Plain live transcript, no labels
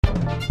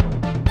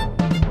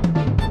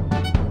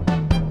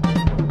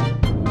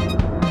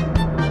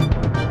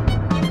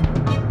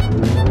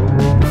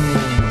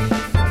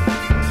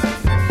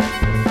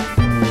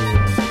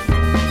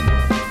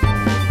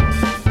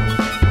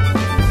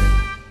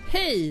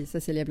Hej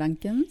Cecilia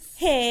Blankens.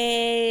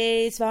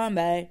 Hej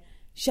Svanberg.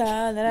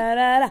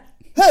 Tja-la-la-la-la.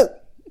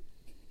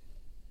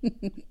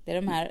 Det är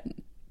de här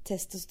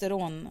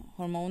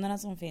testosteronhormonerna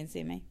som finns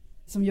i mig.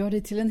 Som gör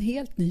dig till en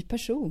helt ny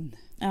person.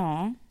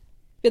 Ja.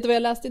 Vet du vad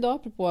jag läste idag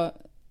apropå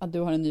att du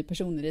har en ny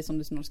person i dig som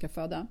du snart ska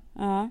föda?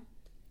 Ja.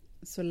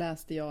 Så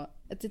läste jag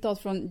ett citat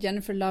från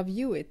Jennifer Love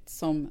Hewitt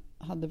som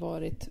hade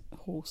varit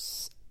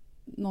hos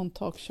någon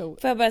talkshow.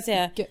 Får jag bara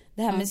säga,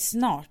 det här med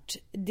snart,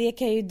 det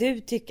kan ju du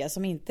tycka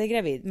som inte är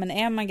gravid. Men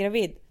är man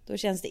gravid, då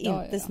känns det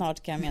inte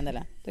snart, kan jag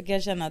meddela. Då kan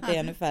jag känna att det är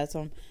ungefär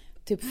som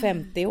typ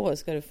 50 år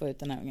ska du få ut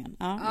den här ungen.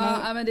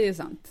 Ja, men det är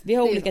sant. Vi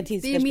har olika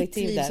tidsperspektiv där. Det är mitt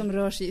liv som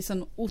rör sig i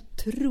sån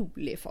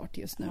otrolig fart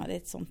just nu. Ja, det är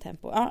ett sånt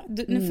tempo. Ja,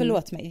 nu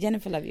förlåt mig,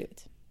 Jennifer Love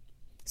Hewitt.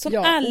 Som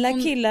alla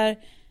killar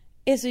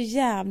är så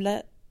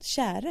jävla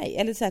kära i,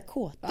 eller så här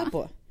kåta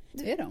på.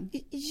 Är de?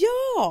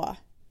 Ja!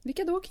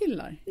 Vilka då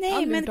killar?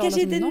 Nej, men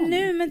kanske inte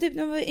nu, men typ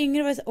när man var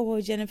yngre var det så,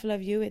 Jennifer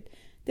Love Hewitt.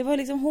 Det var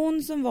liksom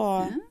hon som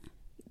var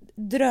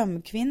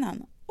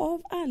drömkvinnan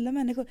av alla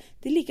människor.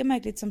 Det är lika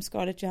märkligt som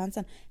Scarlett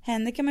Johansson.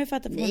 Henne kan man ju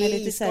fatta på. Hon är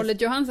lite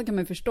Scarlett Johansson kan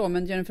man ju förstå,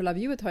 men Jennifer Love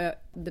Hewitt har jag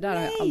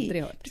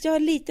aldrig hört. Jag har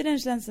lite den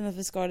känslan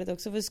för Scarlett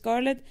också. För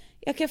Scarlett,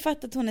 jag kan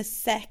fatta att hon är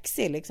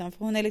sexy liksom.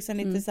 För hon är liksom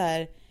lite så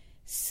här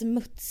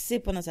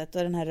smutsig på något sätt.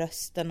 Och den här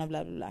rösten och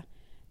bla bla bla.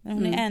 Men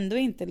hon är ändå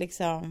inte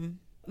liksom...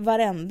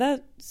 Varenda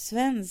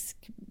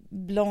svensk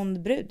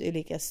blond brud är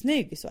lika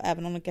snygg så,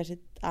 även om de kanske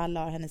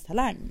alla har hennes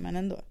talang, men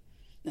ändå.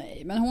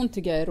 Nej, men hon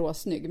tycker jag är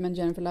råsnygg. Men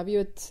Jennifer Love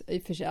Hewitt,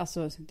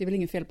 alltså, det är väl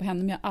inget fel på henne,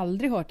 men jag har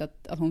aldrig hört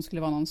att hon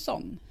skulle vara någon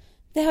sån.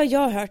 Det har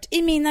jag hört.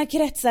 I mina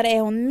kretsar är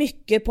hon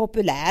mycket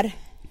populär.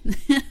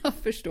 Jag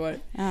förstår.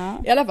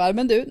 Ja. I alla fall,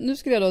 men du, nu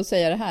skulle jag då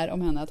säga det här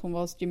om henne, att hon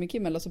var hos Jimmy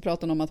Kimmel och så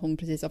pratade hon om att hon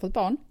precis har fått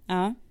barn.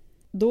 Ja.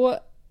 Då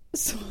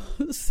så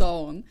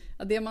sa hon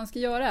att det man ska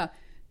göra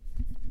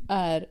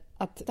är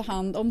att ta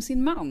hand om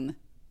sin man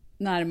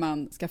när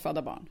man ska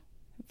föda barn.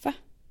 Va?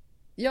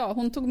 Ja,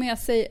 hon tog med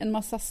sig en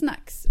massa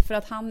snacks för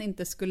att han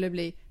inte skulle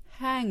bli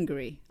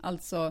hangry,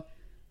 alltså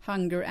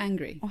hunger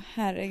angry.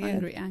 Herregud.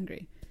 Hungry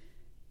angry.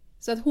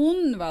 Så att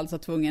hon var alltså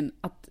tvungen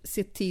att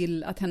se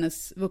till att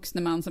hennes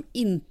vuxna man som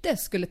inte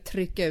skulle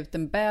trycka ut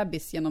en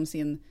bebis genom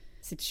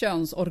sitt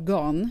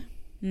könsorgan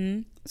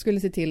skulle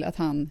se till att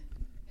han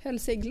höll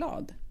sig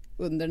glad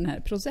under den här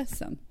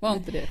processen. Var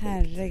inte det?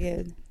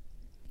 Herregud.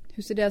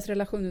 Hur ser deras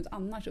relation ut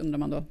annars, undrar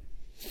man då?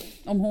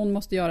 Om hon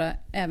måste göra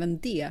även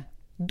det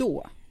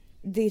då.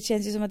 Det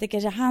känns ju som att det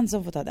kanske är han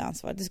som får ta det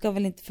ansvaret. Det ska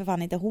väl inte för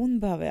fan inte hon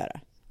behöva göra.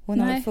 Hon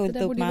har väl fullt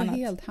upp med annat.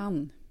 Helt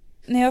han.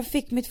 När jag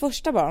fick mitt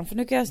första barn, för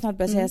nu kan jag snart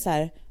börja säga så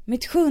här,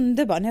 mitt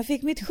 7:e barn. Jag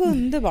fick mitt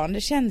 7:e barn.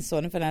 Det känns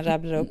så för när jag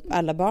rabblar upp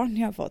alla barn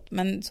jag har fått.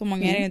 Men så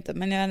många är det ju inte.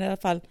 Men jag har i alla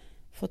fall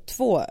fått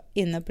 2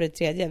 inne på det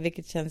 3:e.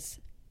 Vilket känns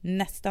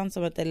nästan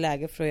som att det är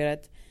läge för att göra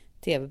ett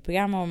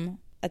tv-program om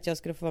att jag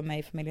skulle få vara med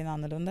i Familjen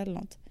Annorlunda eller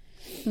något.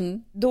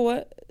 Då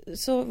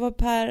så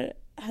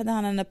hade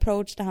han en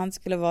approach där han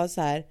skulle vara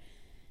så här,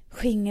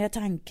 skingra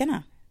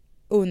tankarna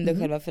under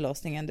själva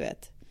förlossningen, du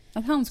vet.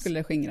 Att han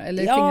skulle skingra,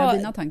 eller skingra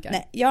dina tankar?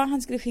 Nej,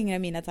 han skulle skingra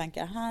mina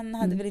tankar. Han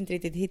hade väl inte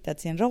riktigt hittat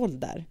sin roll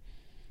där.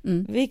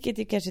 Vilket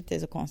ju kanske inte är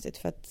så konstigt,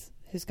 för att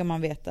hur ska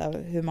man veta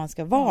hur man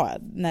ska vara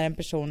när en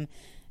person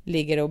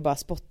ligger och bara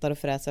spottar och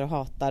fräser och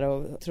hatar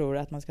och tror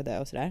att man ska dö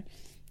och sådär.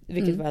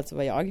 Vilket var alltså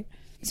var jag.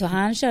 Så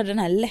han körde den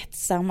här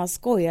lättsamma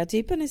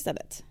skojartypen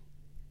istället.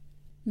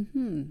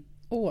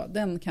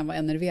 Den kan vara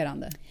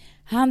enerverande.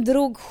 Han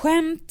drog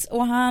skämt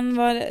och han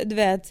var, du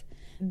vet,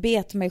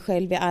 bet mig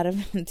själv i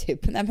armen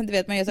typ. Nej, men du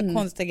vet, man gör så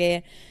konstiga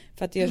grejer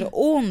för att det gör så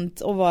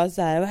ont och var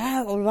så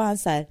här, och då var han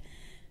så här,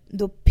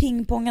 då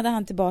pingpongade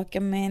han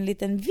tillbaka med en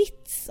liten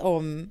vits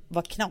om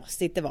vad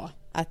knasigt det var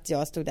att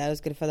jag stod där och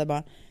skulle föda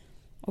barn.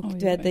 Och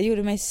du vet, det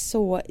gjorde mig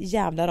så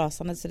jävla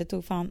rasande så det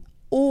tog fan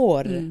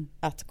år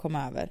att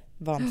komma över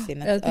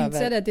vansinnet. Jag tänkte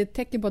säga det är ett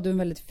tecken på att du är en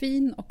väldigt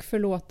fin och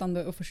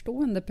förlåtande och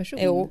förstående person.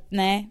 Jo,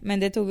 nej, men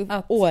det tog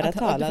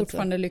åratal. Att du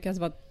fortfarande lyckas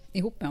vara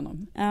ihop med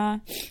honom. Ja,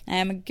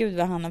 nej men gud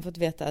vad han har fått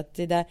veta att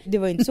det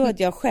var inte så att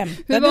jag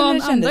skämtade. Hur var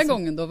han andra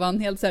gången då? Var han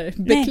helt så här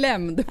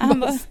beklämd? Han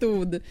bara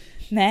stod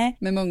med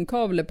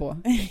munkavle på.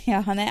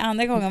 Ja, nej,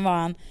 andra gången var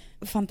han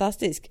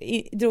fantastisk.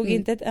 Drog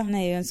inte han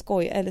är ju en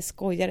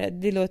skojare.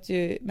 Det låter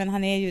ju, men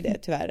han är ju det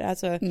tyvärr.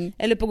 Alltså,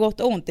 eller på gott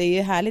och ont. Det är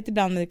ju härligt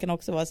ibland, men det kan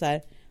också vara så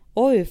här: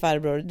 oj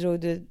farbror, drog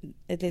du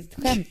ett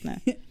litet skämt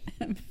nu?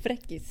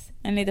 Fräckis.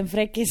 En liten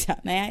fräckis.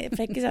 Nej,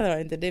 fräckis var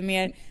det inte. Det är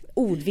mer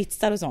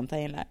ordvitsar och sånt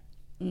han gillar.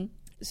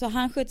 Så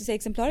han skötte sig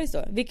exemplariskt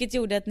då. Vilket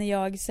gjorde att när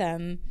jag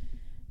sen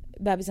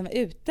bebisen var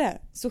ute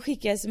så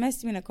skickade jag sms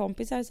till mina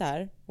kompisar så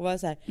här och var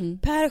så här: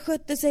 Per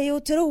skötte sig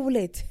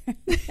otroligt.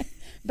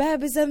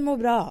 Bebisen mår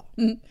bra.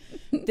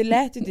 Det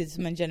lät ju typ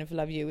som en Jennifer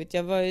Love Hewitt.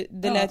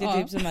 Det lät ju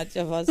typ som att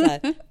jag var så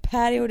här: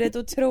 Per gjorde ett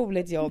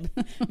otroligt jobb.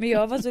 Men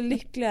jag var så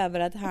lycklig över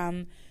att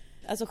han,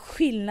 alltså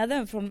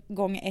skillnaden från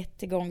gång 1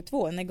 till gång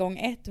 2. När gång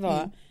 1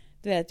 var,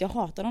 du vet, jag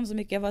hatar dem så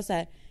mycket. Jag var så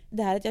här: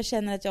 det här att jag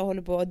känner att jag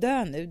håller på att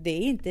dö nu, det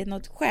är inte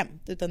något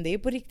skämt, utan det är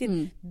på riktigt.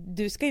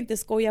 Du ska inte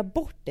skoja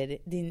bort det,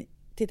 din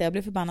Titta, jag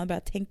blev förbannad bara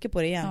jag tänker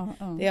på det igen.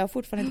 Ja. Jag har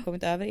fortfarande inte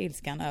kommit över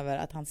ilskan över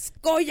att han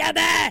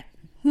skojade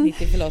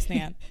mitt i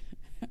förlossningen.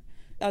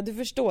 Ja, du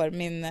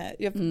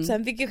förstår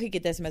sen fick jag skicka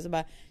ett sms och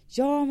bara,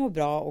 jag mår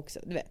bra också,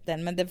 du vet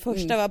den. Men den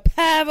första var,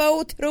 Pär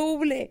var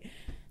otrolig.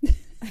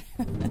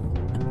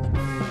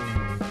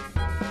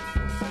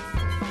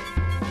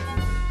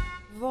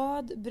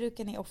 Vad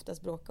brukar ni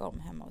oftast bråka om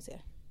hemma hos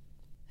er?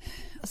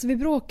 Alltså vi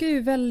bråkar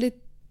ju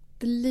väldigt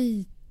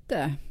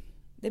lite.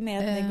 Det är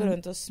mer att ni går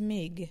runt och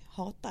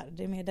smyghatar.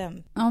 Det är mer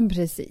den. Ja,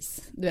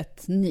 precis. Du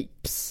vet,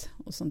 nyps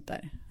och sånt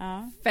där.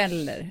 Ja.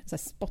 Fäller, så här,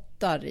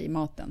 spottar i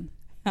maten.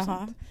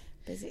 Ja,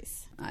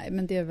 precis. Nej,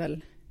 men det är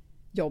väl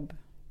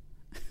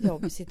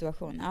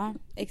Jobbsituation. Ja,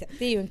 exakt.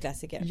 Det är ju en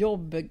klassiker.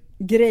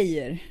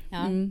 Jobbgrejer.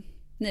 Ja.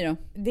 Ni då?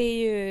 Det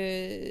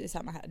är ju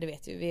samma här, det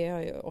vet ju. Vi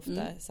har ju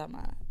ofta samma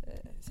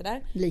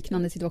sådär.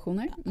 Liknande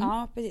situationer.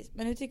 Ja, precis.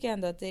 Men nu tycker jag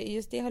ändå att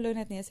just det har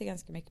lugnat ner sig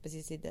ganska mycket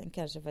precis i den.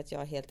 Kanske för att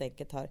jag helt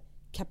enkelt har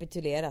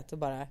kapitulerat och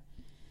bara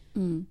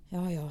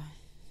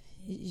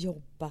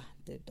jobba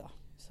du då.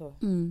 Så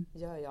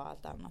gör jag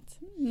allt annat.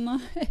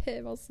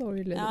 Nej, vad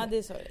sorgligt. Ja, det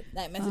är sorgligt.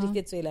 Nej, men så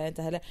riktigt så illa är det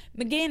inte heller.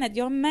 Men grejen är att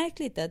jag har märkt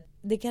lite att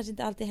det kanske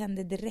inte alltid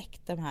händer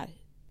direkt de här,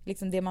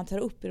 liksom det man tar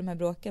upp i de här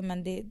bråken,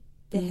 men det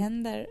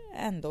händer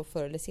ändå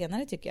förr eller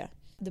senare tycker jag.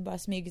 Det bara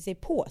smyger sig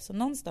på. Så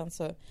någonstans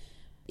så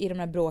i de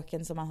här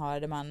bråken som man har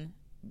där man,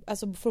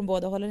 alltså från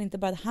båda hållen, inte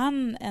bara att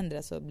han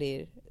ändras och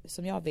blir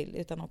som jag vill,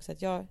 utan också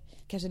att jag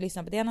kanske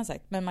lyssnar på det han har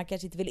sagt, men man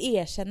kanske inte vill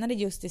erkänna det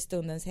just i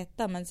stundens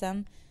hetta, men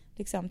sen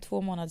liksom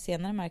 2 månader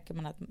senare märker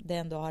man att det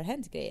ändå har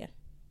hänt grejer.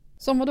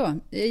 Som vad då?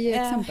 Ge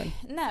exempel.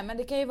 Nej, men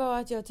det kan ju vara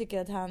att jag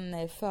tycker att han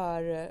är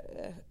för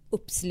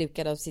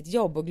uppslukad av sitt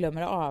jobb och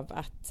glömmer av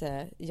att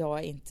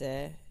jag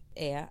inte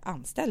är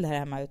anställd här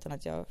hemma, utan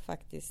att jag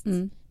faktiskt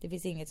det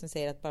finns inget som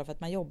säger att bara för att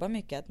man jobbar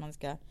mycket att man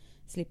ska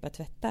slippa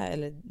tvätta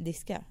eller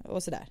diska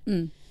och sådär.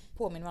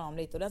 Påminner man om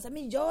lite och den säger,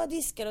 men jag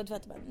diskar och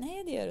tvättar.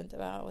 Nej, det gör du inte,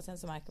 va? Och sen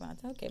så märker man att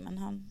okej,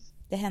 men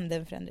det hände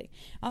en förändring.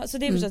 Ja, så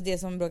det är förstås det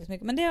som bråkas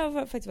mycket, men det har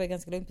faktiskt varit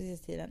ganska lugnt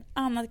precis i tiden.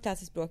 Annat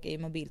klassiskt bråk är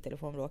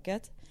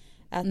mobiltelefonbråket.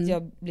 Att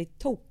jag blir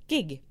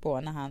tokig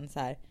på när han så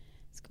här,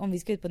 om vi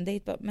ska ut på en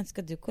dejt, men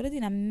ska du kolla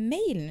dina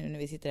mejl nu när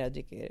vi sitter här och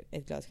dricker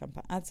ett glas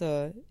champagne?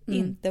 Alltså,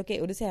 inte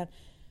okej. Och då säger han,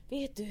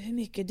 vet du hur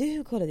mycket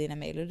du kollar dina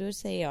mejl? Och då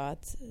säger jag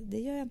att det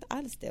gör jag inte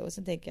alls det. Och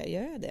så tänker jag,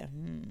 gör jag det?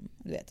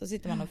 Du vet, och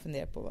sitter man och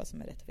funderar på vad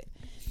som är rätt och fel.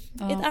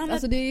 Ja,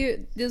 alltså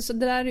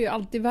det där är ju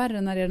alltid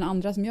värre när det är den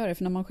andra som gör det.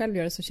 För när man själv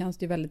gör det så känns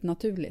det ju väldigt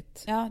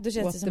naturligt. Ja, då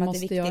känns det som att det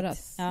är viktigt.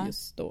 Göras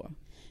just då.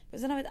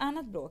 Sen har vi ett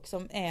annat bråk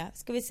som är,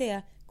 ska vi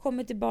se,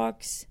 kommer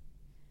tillbaks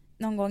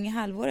någon gång i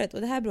halvåret.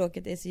 Och det här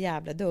bråket är så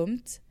jävla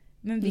dumt.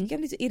 Men vi kan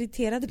bli så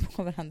irriterade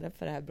på varandra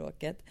för det här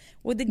bråket.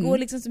 Och det går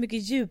liksom så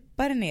mycket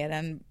djupare ner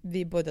än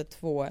vi båda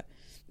två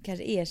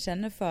kanske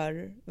erkänner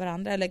för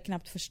varandra eller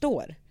knappt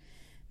förstår.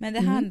 Men det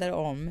handlar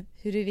om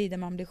huruvida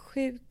man blir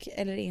sjuk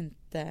eller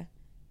inte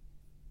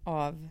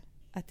av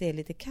att det är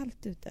lite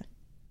kallt ute.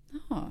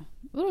 Jaha,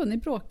 vadå, ni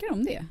bråkar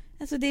om det?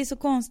 Alltså det är så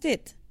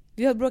konstigt.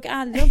 Vi bråkar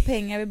aldrig om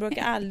pengar, vi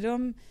bråkar aldrig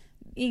om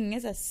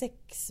ingen så här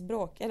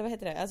sexbråk, eller vad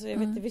heter det? Alltså jag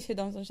vet inte, det finns ju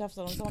de som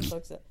tjafsar om sånt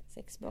också.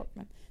 Sexbråk,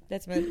 men det är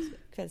som en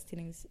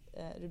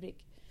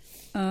kvällstidningsrubrik.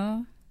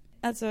 Ja.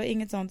 Alltså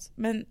inget sånt.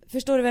 Men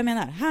förstår du vad jag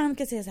menar? Han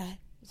kan säga så här,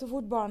 så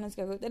fort barnen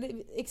ska gå ut,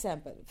 eller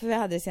exempel, för vi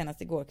hade det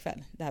senast igår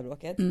kväll, det här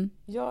bråket.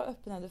 Jag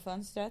öppnade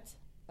fönstret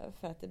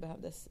för att det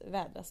behövdes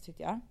vädras,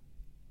 tyckte jag.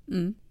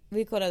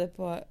 Vi kollade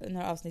på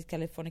några avsnitt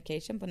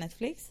Californication på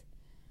Netflix.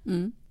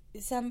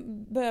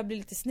 Sen började jag bli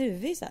lite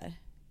snuvig så här.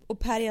 Och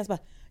Per Jens bara,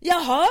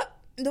 jaha,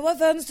 då var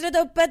fönstret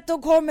öppet,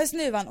 då kommer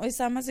snuvan. Och i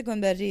samma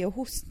sekund började Rio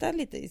hosta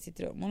lite i sitt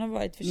rum. Hon har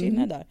varit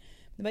förkyld där.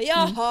 Det bara,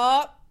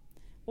 jaha.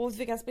 Och så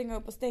fick han springa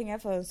upp och stänga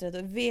fönstret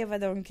och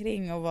vevade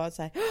omkring och var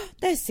så här,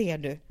 där ser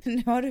du,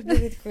 nu har du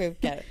blivit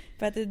sjuk här.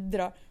 För att det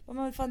drar.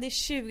 Men fan, det är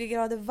 20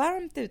 grader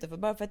varmt utanför.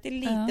 Bara för att det är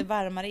lite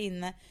varmare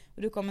inne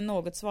och du kommer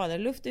något svalare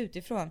luft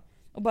utifrån.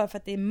 Och bara för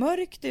att det är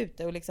mörkt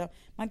ute och liksom,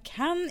 man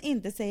kan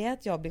inte säga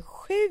att jag blir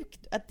sjuk,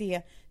 att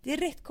det är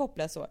rätt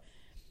kopplat så.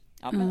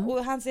 Ja, men,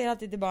 och han säger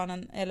alltid till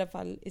barnen, i alla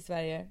fall i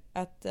Sverige,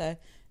 att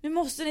nu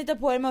måste ni ta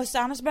på er mössa,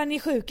 annars blir ni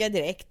sjuka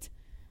direkt.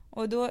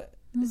 Och då,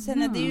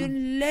 sen är det ju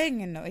en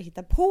lögn att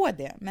hitta på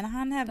det. Men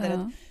han hävdar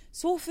att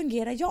så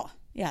fungerar jag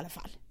i alla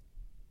fall.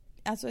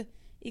 Alltså,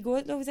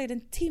 igår låg vi säkert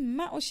en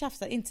timme och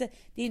tjafsade.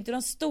 Det är inte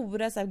de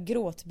stora så här,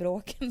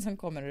 gråtbråken som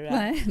kommer ur det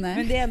här. Nej.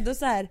 Men det är ändå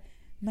så här,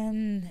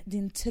 men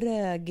din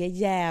tröge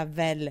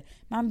jävel,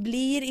 man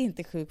blir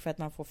inte sjuk för att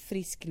man får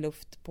frisk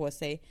luft på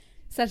sig.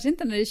 Särskilt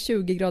inte när det är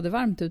 20 grader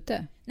varmt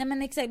ute. Nej,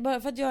 men exakt,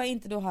 bara för att jag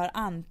inte då har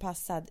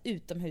anpassad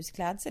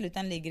utomhusklädsel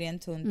utan ligger i en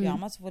tunn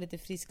pyjamas och får lite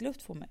frisk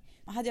luft på mig.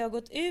 Hade jag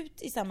gått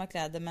ut i samma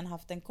kläder men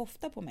haft en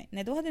kofta på mig,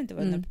 nej, då hade det inte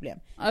varit något problem.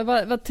 Ja,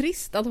 vad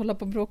trist att hålla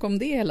på och bråka om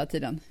det hela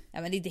tiden.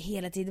 Ja, men det är inte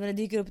hela tiden, men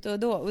det dyker upp då och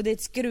då. Och det är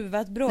ett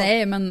skruvat bråk.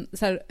 Nej, men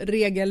så här,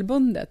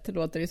 regelbundet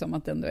låter det som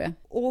att det ändå är.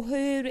 Och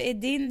hur är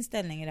din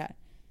ställning i det här?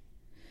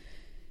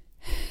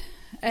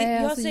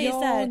 Jag alltså säger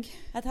så här,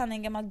 att han är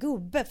en gammal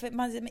gubbe. För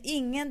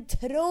ingen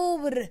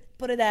tror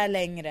på det där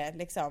längre.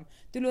 Liksom.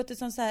 Du låter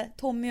som så här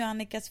Tommy och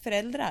Annikas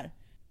föräldrar.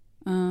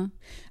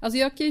 Alltså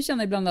jag kan ju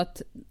känna ibland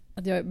att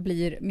jag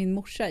blir min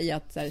morsa i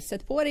att så här,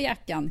 sätt på dig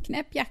jackan,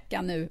 knäpp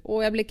jackan nu.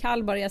 Och jag blir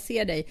kall bara jag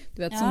ser dig.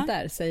 Du vet, sånt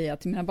där säger jag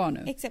till mina barn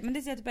nu. Exakt, men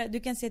det säger att du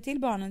kan se till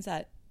barnen så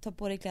här, ta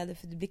på dig kläder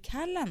för du blir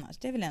kall annars.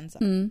 Det är väl en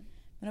sak.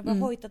 Men att bara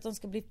hojt att de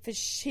ska bli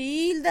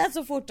förkylda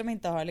så fort de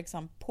inte har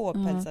liksom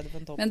påpälsade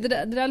från toppen. Men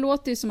det där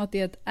låter ju som att det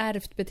är ett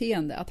ärvt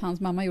beteende. Att hans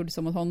mamma gjorde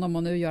så mot honom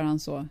och nu gör han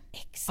så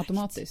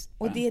automatiskt.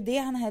 Och det är det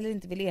han heller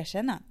inte vill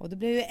erkänna. Och då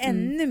blir jag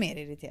ännu mer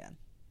irriterad.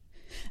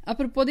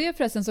 Apropå det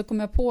förresten så kom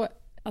jag på,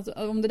 alltså,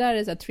 om det där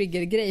är så här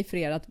triggergrej för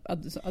er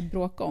att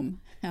bråka om.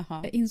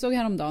 Jaha. Jag insåg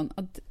häromdagen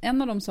att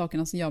en av de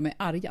sakerna som gör mig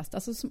argast,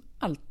 alltså som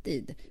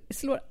alltid, det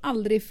slår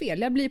aldrig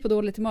fel. Jag blir på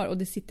dåligt humör och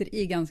det sitter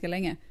i ganska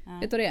länge.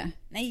 Vet du vad det är?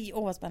 Nej,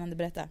 vad spännande,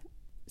 berätta.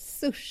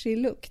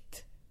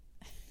 Sushi-lukt.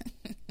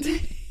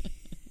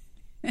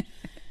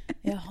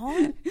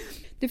 Jaha.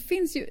 Det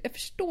finns ju, jag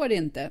förstår det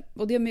inte,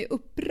 och det gör mig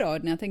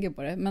upprörd när jag tänker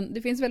på det, men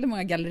det finns väldigt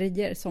många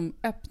gallerier som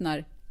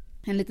öppnar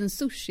en liten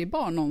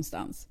sushi-bar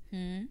någonstans.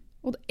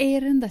 Och då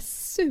är den där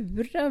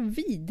sura,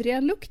 vidriga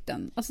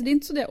lukten. Alltså det är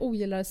inte så att jag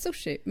ogillar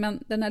sushi,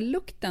 men den här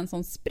lukten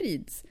som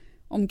sprids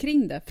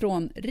omkring det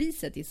från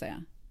riset, gissar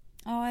jag.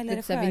 Ja, eller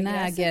det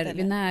är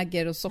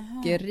vinäger och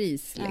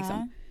sockerris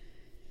liksom.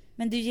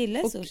 Men du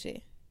gillar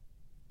sushi?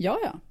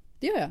 Ja,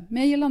 det gör jag.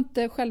 Men jag gillar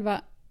inte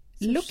själva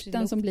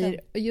lukten som blir,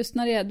 just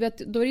när det är, du vet,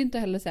 då är det inte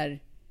heller så här,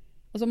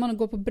 alltså om man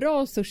går på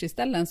bra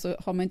sushi-ställen så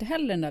har man inte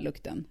heller den där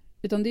lukten.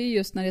 Utan det är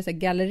just när det är så här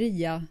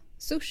galleria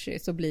sushi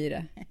så blir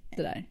det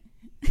där.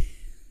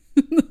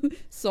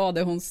 Sa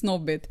det hon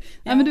snobbigt. Ja.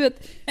 Nej, men du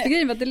vet,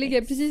 grejen är att det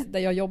ligger precis där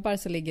jag jobbar,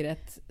 så ligger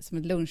det som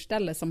ett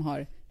lunchställe som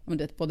har, du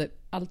vet, både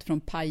allt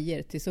från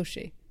pajer till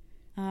sushi.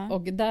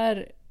 Och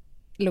där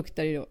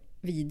luktar det ju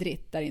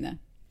vidrigt där inne.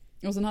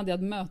 Och sen hade jag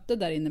ett möte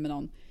där inne med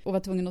någon och var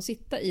tvungen att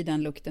sitta i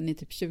den lukten i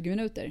typ 20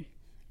 minuter.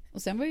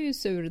 Och sen var jag ju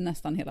sur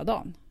nästan hela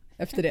dagen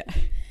efter det.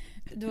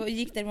 Du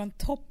gick där, var en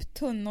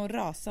topptunn och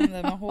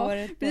rasande med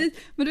håret på.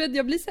 Men du vet,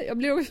 jag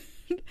blir också,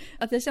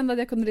 att jag kände att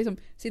jag kunde liksom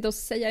sitta och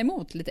säga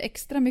emot lite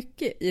extra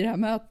mycket i det här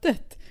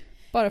mötet.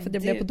 Bara för att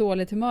jag blev på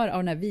dåligt humör av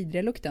den här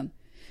vidriga lukten.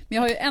 Men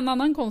jag har ju en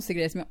annan konstig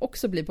grej som jag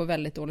också blir på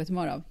väldigt dåligt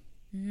humör av.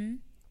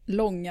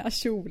 Långa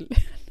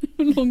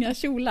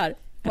kjolar.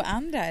 På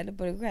andra eller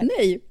på dig själv?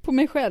 Nej, på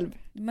mig själv.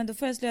 Men då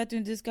föreslår jag att du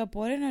inte ska ha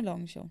på dig en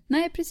lång kjol.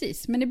 Nej,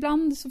 precis. Men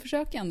ibland så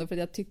försöker jag ändå, för att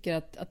jag tycker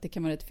att det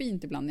kan vara rätt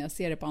fint ibland när jag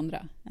ser det på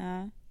andra.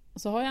 Ja.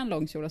 Och så har jag en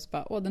lång kjol och så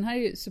bara, den här är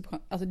ju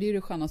alltså det är ju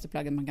det skönaste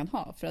plagget man kan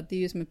ha. För att det är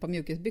ju som ett par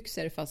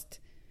mjukisbyxor fast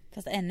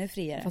ännu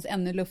friare. Fast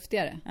ännu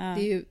luftigare. Ja.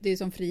 Det är ju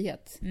som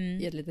frihet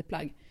i ett litet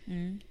plagg.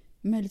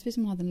 Möjligtvis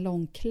om man hade en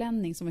lång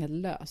klänning som var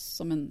helt lös.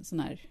 Som en sån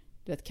här,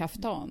 du vet,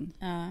 kaftan.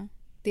 Ja.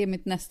 Det är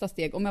mitt nästa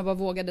steg. Om jag bara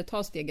vågade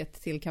ta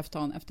steget till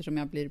kaftan, eftersom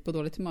jag blir på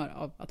dåligt humör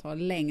av att ha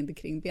längd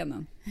kring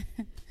benen.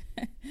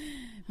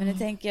 Men nu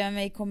tänker jag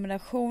mig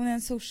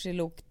kombinationen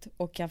sushi-lukt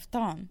och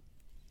kaftan.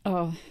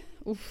 Ja,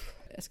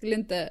 jag skulle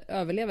inte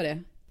överleva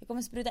det. Jag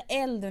kommer spruta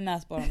eld ur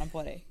näsborrarna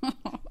på dig.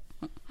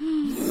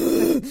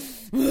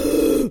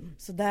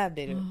 Så där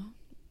blir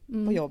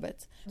du på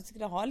jobbet. Du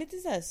skulle ha lite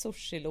så här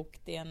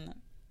sushi-lukt i en,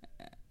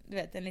 du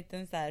vet, en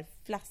liten så här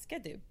flaska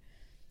typ.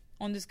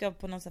 Om du ska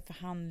på någon så här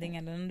förhandling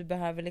eller om du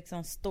behöver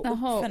liksom stå upp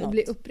för något. Och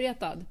bli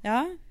uppretad.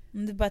 Ja,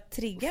 om du bara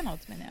triggar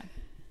något, menar jag.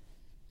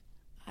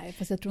 Nej,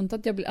 fast jag tror inte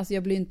att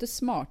jag blir inte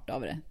smart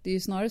av det. Det är ju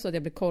snarare så att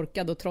jag blir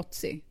korkad och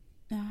trotsig.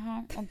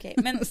 Jaha, okej.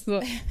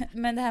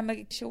 Men det här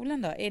med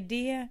kjolen då, är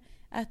det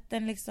att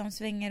den liksom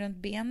svänger runt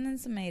benen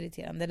som är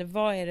irriterande? Eller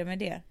vad är det med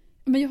det?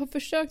 Men jag har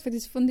försökt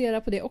faktiskt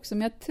fundera på det också,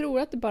 men jag tror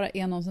att det bara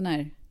är någon sån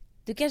här...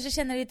 Du kanske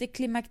känner lite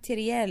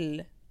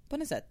klimakteriell på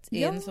något sätt?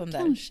 Ja, en sån där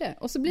kanske.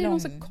 Och så blir det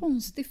någon så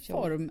konstig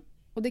form.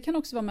 Och det kan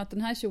också vara med att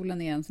den här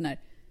kjolen är en sån här...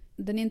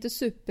 Den är inte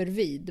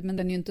supervid, men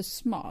den är ju inte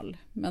smal.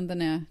 Men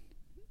den är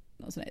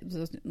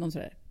någon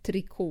sån här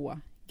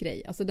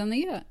trikågrej. Alltså den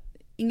är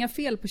inga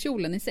fel på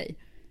kjolen i sig.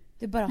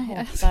 Du bara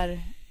hatar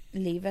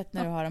livet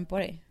när du har den på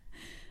dig.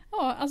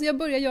 Ja, alltså jag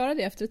börjar göra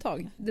det efter ett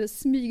tag. Det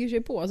smyger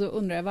sig på, så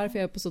undrar jag varför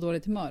jag är på så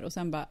dåligt humör. Och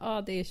sen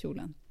bara, det är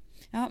kjolen.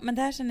 Ja, men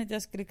det här känner jag att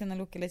jag skulle kunna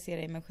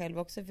lokalisera i mig själv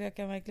också. För jag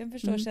kan verkligen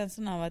förstå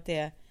känslan av att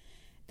det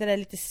är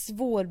lite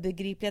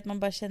svårbegripligt. Att man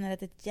bara känner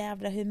att ett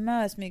jävla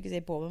humör smyger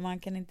sig på. Men man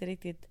kan inte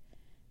riktigt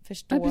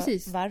förstå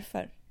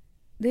varför.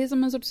 Det är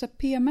som en sorts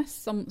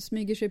PMS som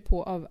smyger sig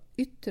på av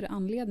yttre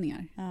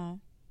anledningar. Ja.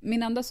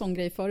 Min enda sån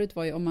grej förut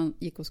var ju om man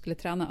gick och skulle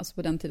träna. Alltså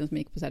på den tiden som man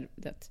gick på så här,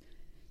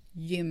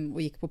 gym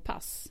och gick på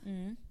pass.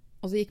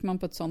 Och så gick man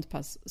på ett sånt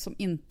pass som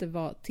inte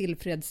var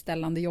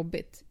tillfredsställande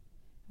jobbigt.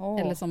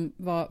 Eller som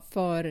var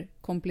för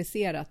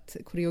komplicerat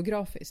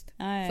koreografiskt.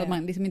 Så att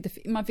man liksom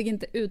man fick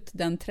inte ut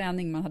den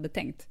träning man hade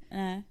tänkt.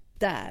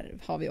 Där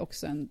har vi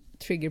också en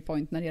trigger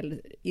point när det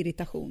gäller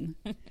irritation.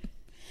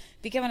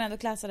 Det kan man ändå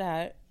klassa det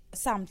här,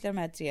 samtliga de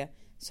här 3,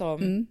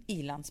 som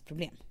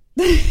ilandsproblem.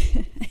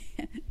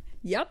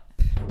 Japp.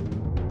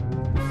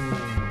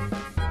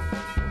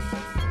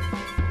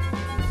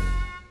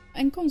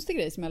 En konstig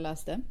grej som jag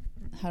läste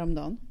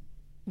häromdagen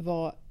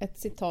var ett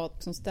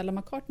citat som Stella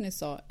McCartney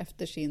sa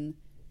efter sin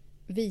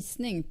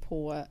visning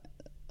på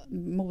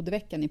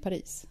modeveckan i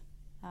Paris.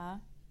 Ja.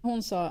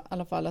 Hon sa i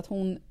alla fall att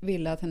hon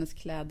ville att hennes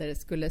kläder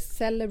skulle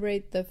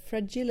celebrate the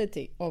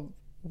fragility of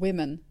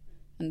women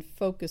and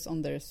focus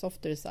on their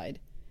softer side.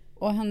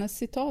 Och hennes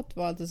citat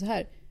var alltså så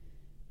här: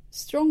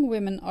 Strong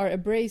women are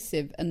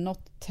abrasive and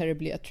not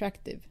terribly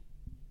attractive.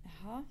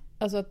 Jaha.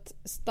 Alltså att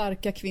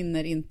starka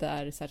kvinnor inte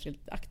är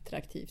särskilt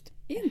attraktivt.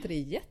 Är inte det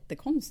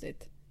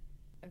jättekonstigt?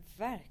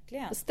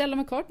 Verkligen. Stella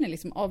McCartney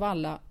liksom, av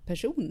alla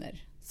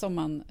personer som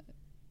man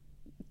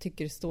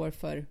tycker står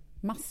för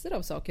massor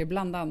av saker,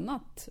 bland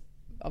annat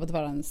av att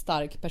vara en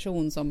stark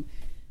person som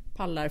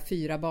pallar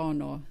 4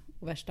 barn och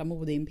värsta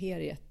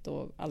modeimperiet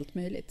och allt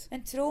möjligt.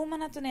 Men tror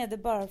man att hon är det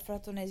bara för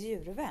att hon är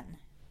djurvän?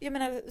 Jag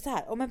menar så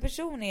här, om en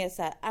person är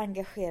så här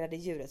engagerad i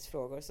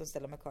djurrättsfrågor som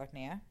Stella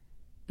McCartney är,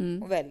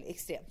 och väl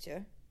extremt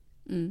ju.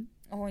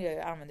 Och hon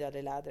använder ju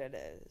aldrig läder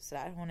eller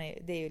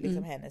sådär. Det är ju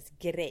liksom hennes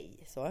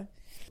grej. Så.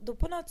 Då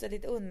på något sätt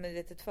lite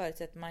undermedvetet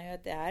förutsätter man ju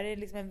att det här är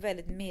liksom en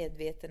väldigt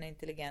medveten och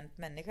intelligent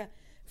människa.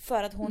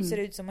 För att hon ser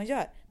ut som hon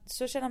gör.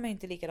 Så känner man ju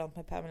inte likadant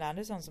med Pamela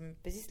Anderson som är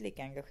precis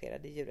lika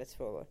engagerad i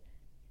djurrättsfrågor.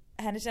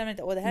 Henne känner man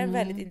inte, det här är en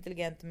väldigt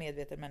intelligent och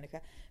medveten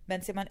människa.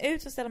 Men ser man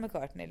ut som Stella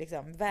McCartney,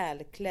 liksom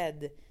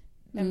välklädd,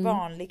 en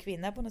vanlig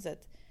kvinna på något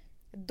sätt.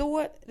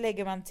 Då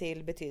lägger man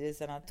till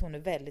betydelsen att hon är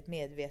väldigt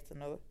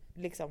medveten och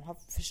liksom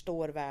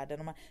förstår världen.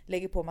 Och man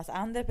lägger på en massa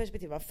andra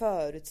perspektiv. Man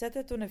förutsätter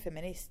att hon är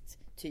feminist,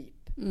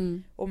 typ.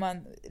 Och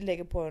man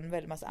lägger på en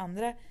väldigt massa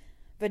andra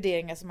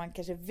värderingar som man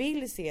kanske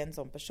vill se en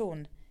sån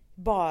person.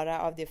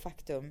 Bara av det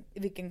faktum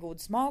vilken god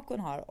smak hon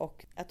har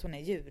och att hon är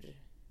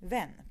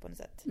djurvän på något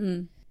sätt.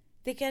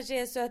 Det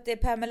kanske är så att det är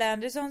Pamela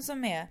Anderson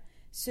som är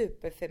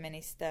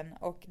superfeministen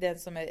och den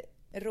som är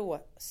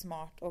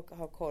råsmart och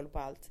har koll på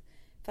allt.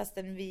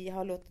 Fastän vi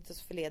har låtit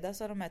oss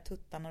förledas av de här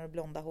tuttarna och det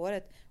blonda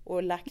håret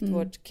och lagt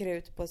vårt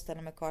krut på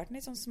Stella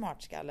McCartney som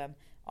smartskallen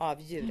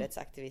av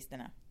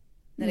djurrättsaktivisterna.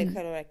 När det i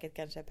själva verket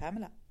kanske är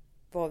Pamela.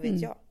 Vad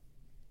vet jag?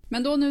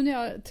 Men då nu när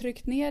jag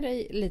tryckt ner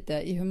dig lite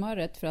i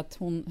humöret för att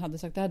hon hade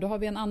sagt det här, då har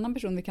vi en annan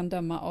person vi kan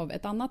döma av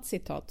ett annat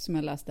citat som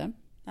jag läste.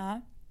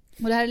 Ja.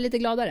 Och det här är lite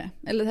gladare.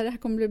 Eller det här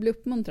kommer du bli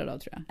uppmuntrad av,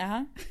 tror jag.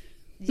 Jaha.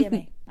 Ge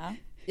mig. Ja.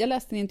 Jag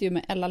läste en intervju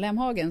med Ella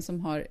Lemhagen som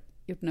har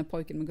gjort den här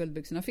Pojken med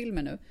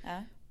guldbyxorna-filmen nu.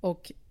 Ja.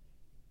 Och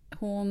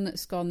hon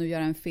ska nu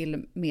göra en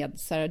film med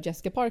Sarah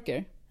Jessica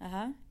Parker.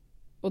 Aha.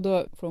 Och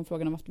då får hon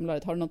frågan om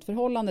Aftonbladet: har du något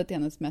förhållande till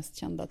hennes mest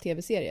kända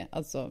tv-serie?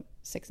 Alltså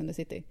Sex and the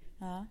City.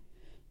 Ja.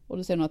 Och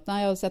då säger hon att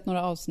nej, jag har sett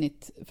några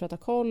avsnitt för att ha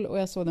koll och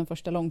jag såg den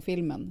första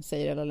långfilmen,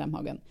 säger Ella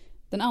Lemhagen.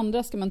 Den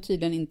andra ska man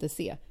tydligen inte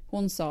se.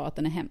 Hon sa att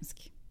den är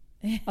hemsk.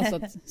 Alltså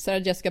att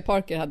Sarah Jessica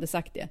Parker hade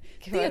sagt det.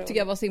 Det tycker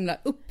jag var så himla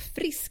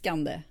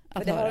uppfriskande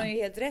att det höra. har hon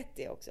ju helt rätt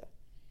i också.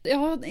 Jag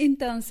har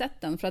inte ens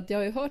sett den för att jag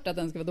har ju hört att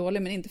den ska vara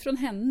dålig, men inte från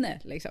henne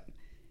liksom.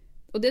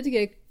 Och det tycker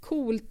jag är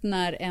coolt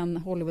när en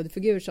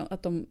Hollywoodfigur,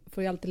 att de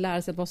får ju alltid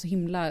lära sig att vara så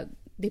himla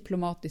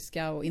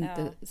diplomatiska och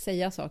inte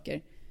säga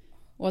saker.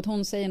 Och att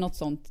hon säger något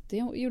sånt, det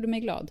gjorde mig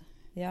glad.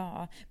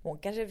 Ja, hon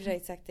kanske för sig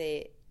sagt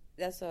det,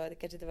 alltså det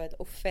kanske inte var ett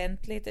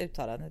offentligt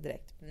uttalande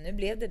direkt. Men nu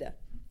blev det.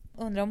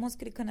 Undrar om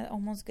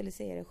hon skulle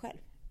säga det själv.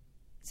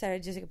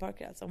 Sarah Jessica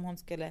Parker alltså, om hon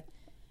skulle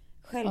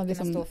själv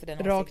liksom kunna stå för den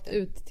rakt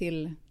åsikten. ut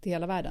till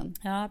hela världen.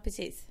 Ja,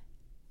 precis.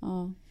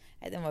 Ja.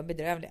 Den var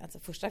bedrövlig. Alltså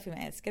första filmen,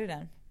 jag älskade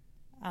den.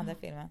 Andra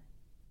filmen,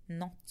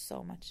 not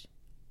so much.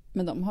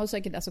 Men de har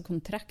säkert alltså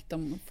kontrakt,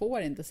 de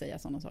får inte säga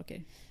sådana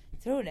saker.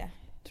 Tror du det?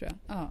 Tror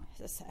jag. Ja.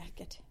 Så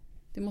säkert.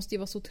 Det måste ju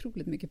vara så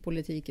otroligt mycket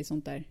politik i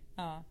sånt där.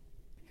 Ja.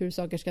 Hur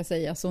saker ska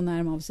sägas, så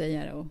när man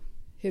säger det och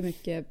hur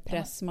mycket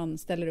press man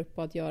ställer upp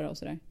på att göra och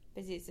sådär.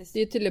 Precis. Det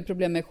är ju tydligen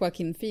problem med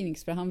Joaquin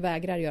Phoenix, för han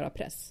vägrar göra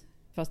press.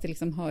 Fast det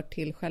liksom hör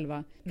till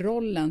själva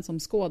rollen som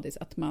skådis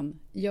att man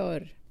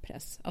gör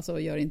press, alltså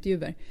gör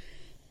intervjuer.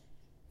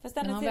 Fast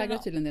men han vägrar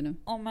tydligen det nu.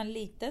 Om man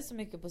litar så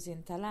mycket på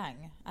sin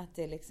talang att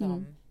det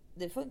liksom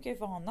det funkar ju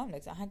för honom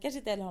liksom. Han kanske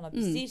inte heller har någon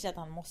prestige att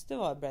han måste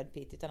vara Brad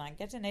Pitt, utan han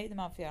kanske är nöjd när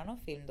man får göra någon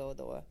film då och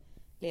då,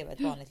 leva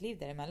ett vanligt liv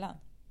däremellan.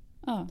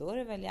 Ja. Då är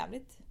det väl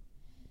jävligt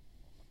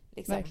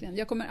liksom. Verkligen.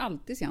 Jag kommer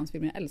alltid se hans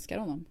film, jag älskar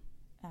honom.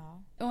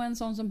 Ja. Och en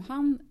sån som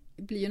han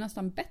blir ju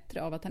nästan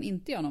bättre av att han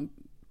inte gör någon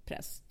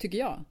press, tycker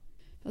jag.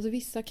 Alltså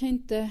vissa kan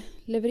inte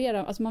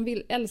leverera, alltså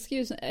man älskar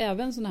ju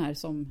även såna här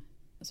som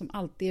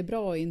alltid är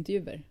bra i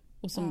intervjuer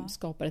och som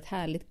skapar ett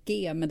härligt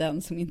G med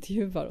den som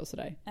intervjuar och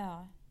sådär.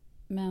 Ja.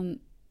 Men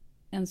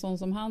en sån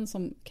som han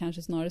som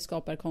kanske snarare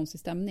skapar konstig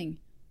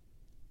stämning,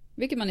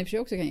 vilket man i och för sig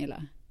också kan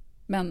gilla.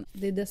 Men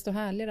det är desto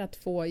härligare att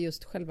få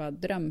just själva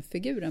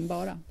drömfiguren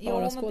bara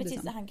skådisen.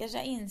 Precis. Han kanske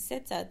har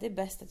insett så att det är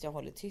bäst att jag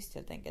håller tyst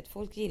helt enkelt.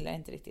 Folk gillar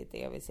inte riktigt det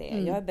jag vill säga.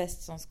 Jag är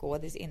bäst som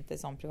skådis, inte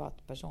som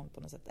privatperson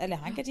på något sätt. Eller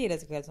han kanske gillar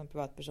sig själv som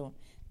privatperson.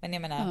 Men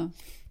jag menar,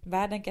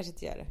 världen kanske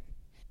inte gör det.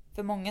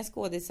 För många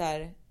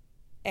skådisar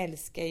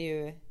älskar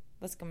ju,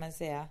 vad ska man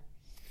säga,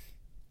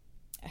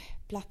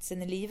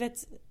 platsen i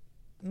livet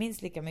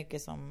minst lika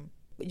mycket som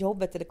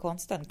jobbet eller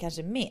konsten,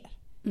 kanske mer.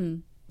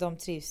 De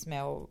trivs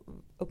med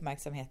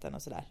uppmärksamheten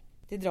och sådär.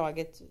 Det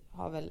draget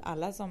har väl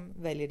alla som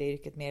väljer det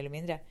yrket mer eller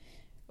mindre.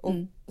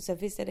 Och sen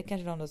finns det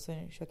kanske någon då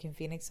som Joaquin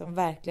Phoenix som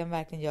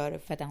verkligen gör det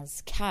för att han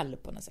är kall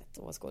på något sätt att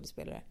vara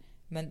skådespelare.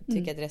 Men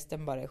tycker att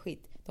resten bara är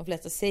skit. De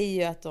flesta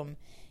säger ju att de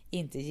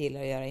inte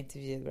gillar att göra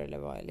intervjuer eller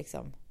vad,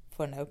 liksom,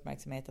 få den här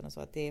uppmärksamheten och så.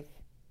 Att det är,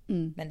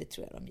 men det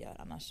tror jag de gör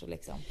annars. Så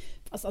liksom.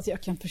 Alltså,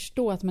 jag kan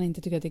förstå att man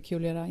inte tycker att det är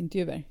kul att göra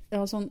intervjuer. Jag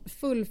har sån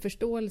full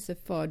förståelse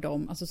för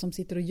dem alltså, som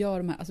sitter och gör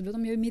de här. Alltså,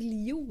 de gör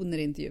miljoner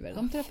intervjuer.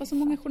 De träffar så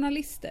många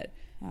journalister.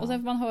 Ja. Och sen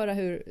får man höra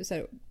hur... Så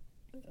här,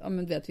 ja,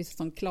 men vet, vissa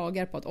som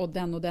klagar på att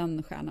den och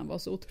den stjärnan var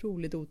så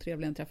otroligt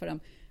otrevlig att träffa dem.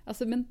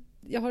 Alltså, men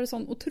jag har en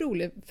sån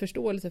otrolig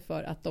förståelse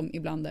för att de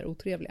ibland är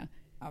otrevliga.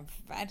 Ja,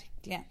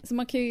 verkligen. Så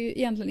man kan ju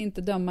egentligen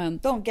inte döma en...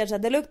 De kanske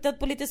hade luktat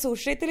på lite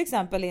sushi till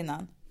exempel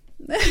innan.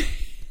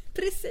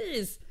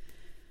 Precis!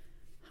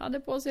 Hade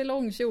på sig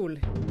långkjol.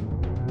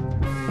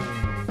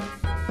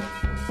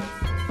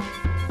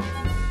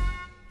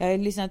 Jag har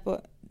lyssnat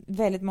på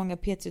väldigt många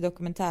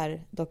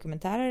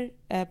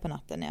P3-dokumentärer på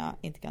natten när jag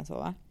inte kan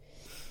sova.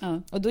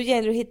 Ja. Och då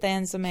gäller det att hitta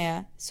en som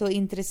är så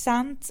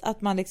intressant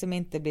att man liksom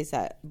inte blir så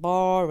här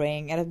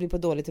boring eller blir på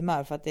dåligt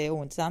humör för att det är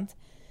ointressant.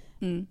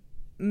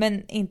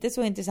 Men inte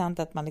så intressant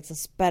att man liksom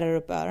spärrar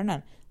upp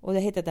öronen. Och jag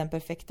har hittat den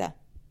perfekta.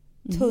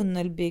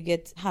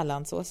 Tunnelbygget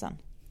Hallandsåsen.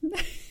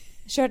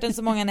 Kört den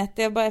så många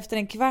nätter. Jag bara efter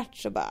en kvart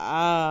så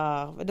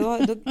bara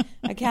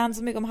jag kan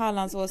så mycket om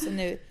Hallandsåsen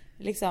nu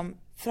liksom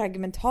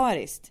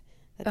fragmentariskt.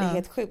 Det är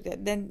helt sjukt.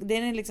 Den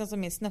är liksom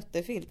som en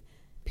snuttefilt.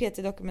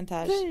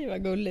 P3-dokumentär. Nej,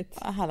 vad gulligt.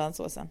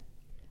 Hallandsåsen.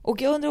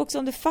 Och jag undrar också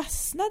om det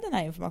fastnar den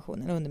här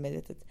informationen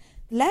undermedvetet.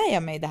 Lär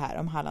jag mig det här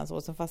om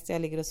Hallandsåsen fast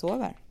jag ligger och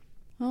sover?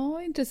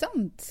 Ja,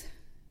 intressant.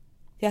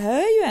 Jag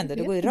hör ju ändå,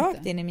 det går ju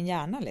rakt in i min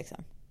hjärna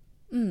liksom.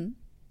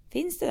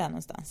 Finns det där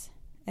någonstans?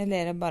 Eller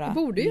är det bara det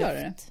borde luft? Göra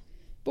det.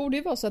 Borde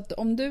ju vara så att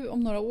om du om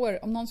några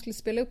år, om någon skulle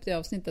spela upp det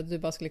avsnittet att du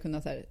bara skulle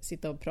kunna så här,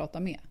 sitta och prata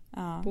med.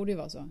 Ja. Borde ju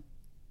vara så.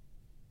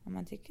 Om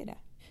man tycker det.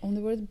 Om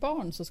det vore ett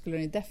barn så skulle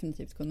ni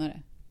definitivt kunna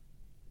det.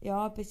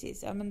 Ja,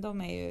 precis. Ja, men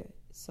de är ju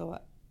så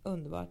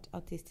underbart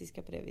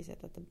autistiska på det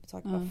viset att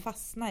saker bara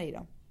fastnar i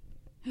dem.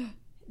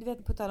 Du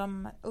vet, på tal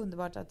om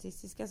underbart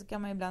autistiska så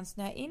kan man ibland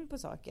snöa in på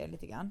saker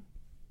lite grann.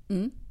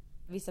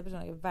 Vissa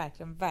personer är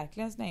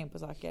verkligen snöa in på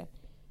saker.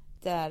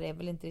 Där är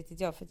väl inte riktigt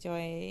jag, för att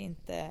jag är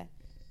inte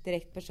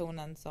direkt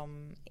personen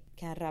som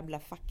kan rabbla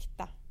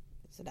fakta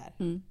sådär.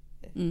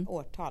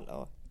 Årtal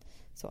och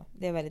så.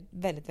 Det är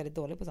väldigt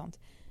dålig på sånt.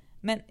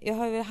 Men jag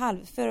har ju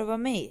för att vara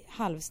med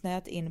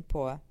halvsnöat in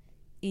på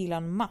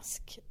Elon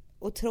Musk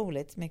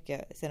otroligt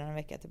mycket sedan en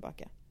vecka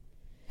tillbaka.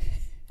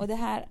 Och den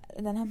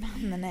här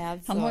mannen är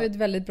alltså... Han har ju ett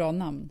väldigt bra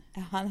namn.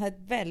 Han har ett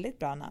väldigt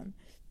bra namn.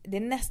 Det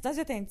är nästan så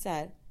jag tänkte så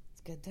här: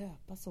 ska jag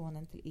döpa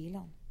sonen till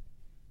Elon?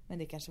 Men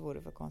det kanske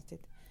vore för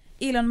konstigt.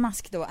 Elon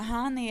Musk då,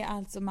 han är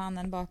alltså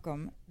mannen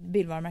bakom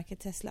bilvarumärket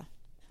Tesla.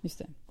 Just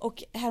det.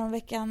 Och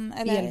häromveckan...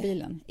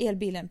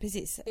 Elbilen,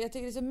 precis. Jag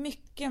tycker det är så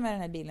mycket med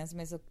den här bilen som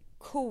är så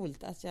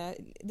coolt att jag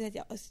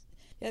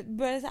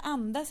började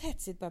andas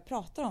hetsigt bara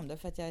prata om det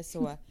för att jag är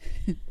så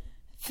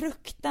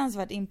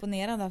fruktansvärt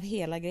imponerad av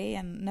hela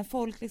grejen. När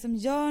folk liksom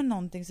gör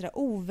någonting sådär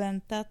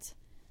oväntat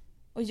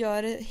och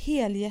gör det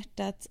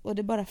helhjärtat och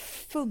det bara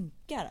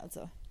funkar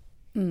alltså.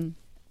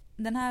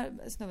 Den här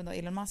snubben då,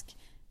 Elon Musk,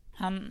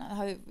 han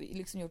har ju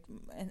liksom gjort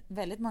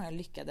väldigt många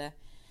lyckade,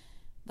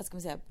 vad ska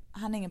man säga,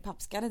 han är ingen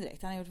pappskalle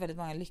direkt. Han har gjort väldigt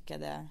många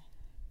lyckade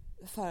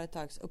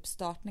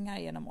företagsuppstartningar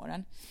genom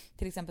åren.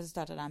 Till exempel så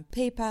startade han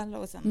PayPal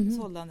och sen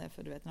sålde han det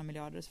för några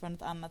miljarder. Så var det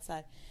något annat så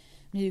här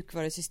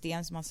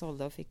mjukvarusystem som han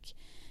sålde och fick.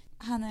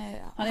 Han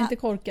är inte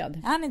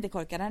korkad. Han är inte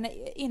korkad. Han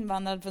är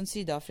invandrad från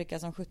Sydafrika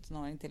som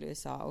 17-åring till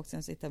USA och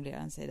sen så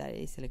etablerade han sig där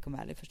i Silicon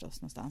Valley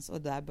förstås någonstans.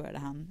 Och där började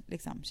han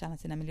liksom tjäna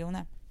sina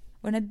miljoner.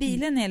 Och den här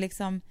bilen är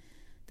liksom,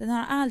 den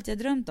har allt jag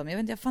drömt om.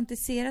 Jag har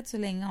fantiserat så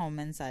länge om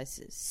en så här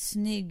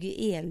snygg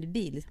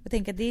elbil. Och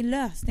tänker att det är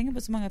lösningen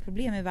på så många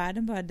problem i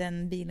världen bara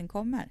den bilen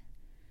kommer.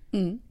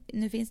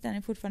 Nu finns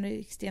den fortfarande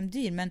extremt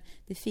dyr, men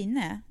det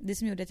fina är, det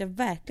som gjorde att jag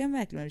verkligen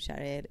var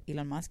kär i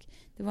Elon Musk,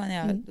 det var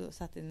när jag då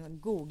satt i en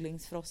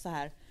googlingsfrossa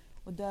här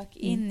och dök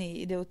in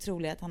i det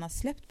otroliga att han har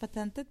släppt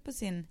patentet på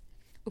sin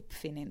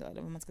uppfinning då,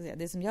 eller vad man ska säga.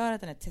 Det som gör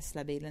att den här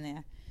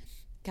Tesla-bilen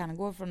kan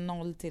gå från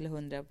 0 till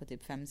 100 på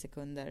typ 5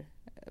 sekunder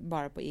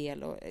bara på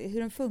el och hur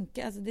den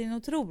funkar, alltså det är en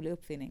otrolig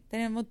uppfinning. Det är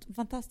en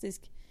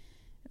fantastisk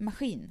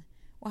maskin.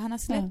 Och han har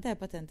släppt det här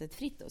patentet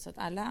fritt då, så att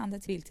alla andra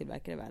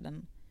biltillverkare i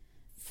världen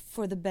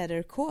for the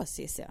better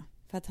cause, gissar jag.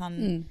 För att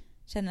han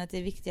känner att det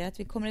är viktigare att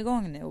vi kommer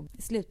igång nu och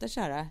slutar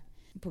köra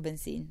på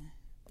bensin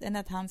än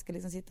att han ska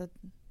liksom sitta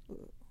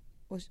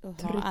och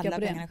ha alla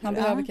pengarna. Han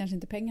behöver kanske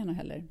inte pengarna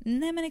heller.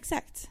 Nej, men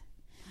exakt.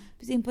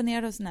 Jag är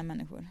imponerad av såna här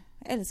människor.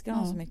 Jag älskar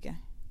honom så mycket.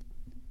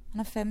 Han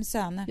har 5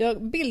 söner.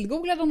 Jag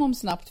bildgooglade honom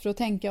snabbt för att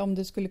tänka om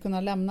du skulle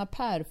kunna lämna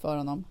Per för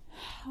honom.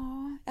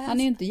 Ja, han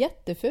är ju inte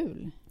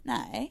jätteful.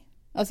 Nej.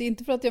 Alltså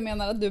inte för att jag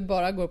menar att du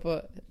bara går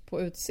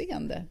på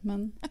utseende,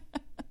 men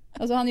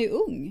alltså han är ju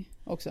ung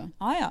också.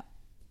 Ja,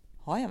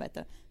 jag vet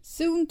det.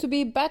 Soon to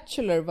be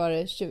bachelor var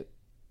det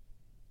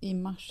i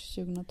mars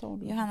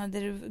 2012. Johanna, det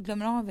du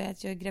glömmer av är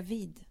att jag är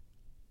gravid.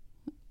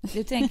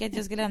 Du tänker att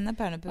jag ska lämna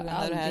Pärnu på grund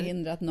av det här?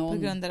 Hindrat någon.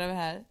 På grund av det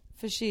här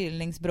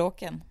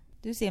förkylningsbråken.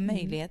 Du ser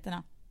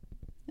möjligheterna.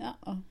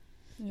 Ja,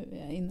 nu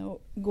är jag inne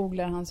och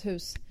googlar hans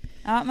hus.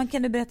 Ja, men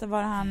kan du berätta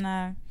var han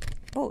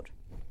bor?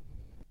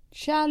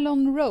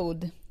 Chalon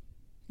Road.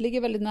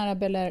 Ligger väldigt nära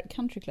Bel Air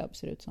Country Club,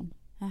 ser det ut som.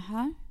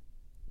 Aha.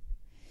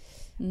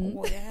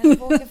 Nu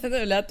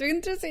lät du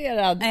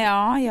intresserad.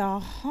 Ja,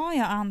 jag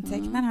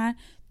antecknar här.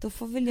 Då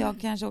får väl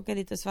jag kanske åka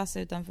dit och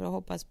svassa utanför och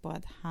hoppas på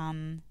att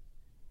han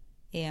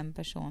är en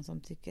person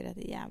som tycker att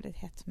det är jävligt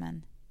hett med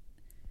en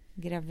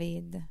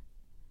gravid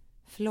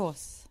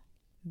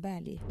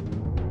flåsberg.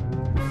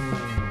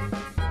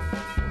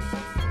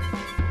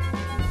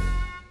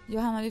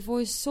 Johanna, vi får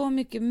ju så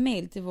mycket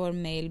mail till vår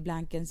mail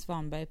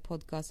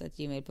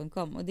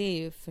blankensvanbergpodcast@gmail.com och det är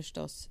ju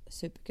förstås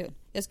superkul.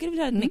 Jag skulle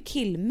vilja ha ett med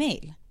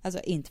killmail.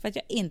 Alltså inte för att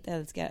jag inte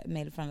älskar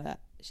mail från alla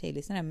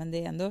tjejlyssnare, men det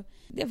är ändå,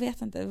 jag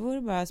vet inte, det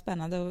vore bara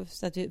spännande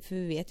så att för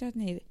vi vet ju att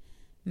ni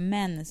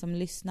män som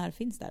lyssnar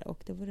finns där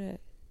och det vore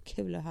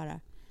kul att höra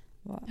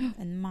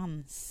en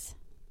mans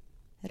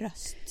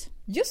röst.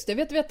 Just det,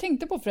 vet du vad jag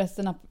tänkte på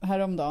förresten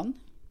häromdagen?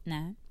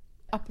 Nej.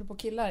 Apropå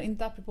killar,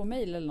 inte apropå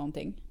mail eller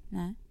någonting.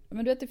 Nej.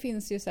 Men du vet, det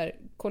finns ju så här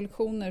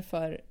kollektioner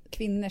för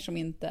kvinnor som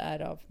inte är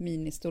av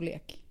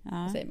ministorlek,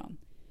 säger man.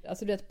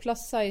 Alltså du vet, plus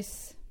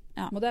size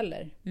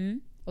modeller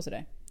och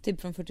sådär.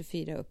 Typ från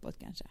 44 uppåt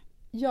kanske.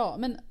 Ja,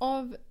 men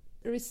av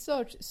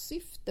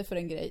research-syfte för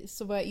en grej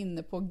så var jag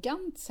inne på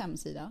Gants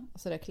hemsida,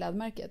 alltså det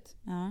klädmärket.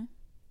 Ja.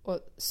 Och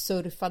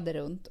surfade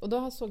runt. Och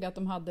då såg jag att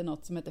de hade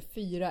något som heter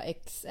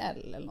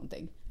 4XL eller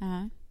någonting.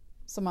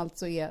 Som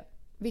alltså är,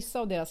 vissa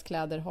av deras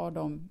kläder har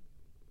de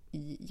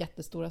i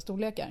jättestora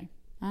storlekar.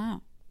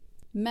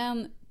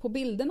 Men på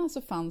bilderna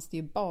så fanns det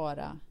ju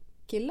bara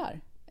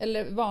killar.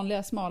 Eller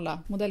vanliga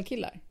smala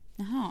modellkillar.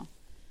 Jaha.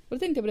 Och då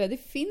tänkte jag på det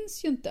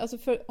finns ju inte, alltså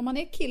för om man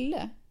är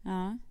kille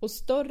och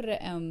större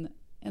än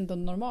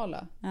de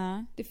normala.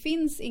 Det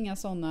finns inga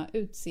sådana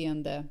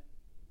utseende,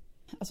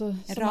 alltså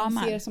som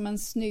man ser som en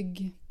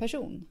snygg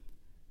person.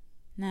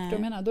 Nej. Förstår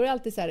du vad jag menar? Då är det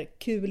alltid så här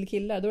kul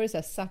killar. Då är det så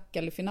här Zac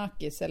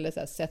Galifianakis eller så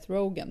här Seth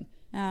Rogen.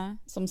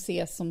 Som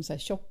ses som så här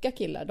tjocka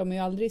killar. De är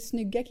ju aldrig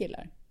snygga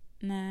killar.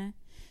 Nej.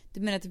 Du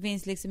menar att det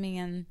finns liksom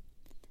ingen...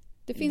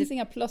 Det finns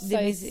inga plus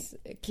size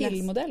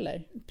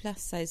killmodeller. Plus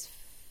size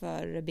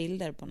för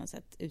bilder på något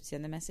sätt,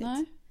 utseendemässigt.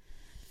 Nej,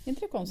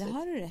 inte det konstigt. Det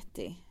har du rätt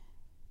i.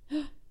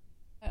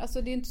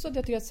 Alltså det är inte så att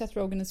jag tycker att Seth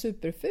Rogen är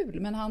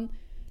superful, men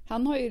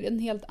han har ju en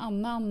helt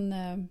annan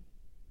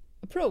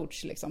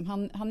approach liksom.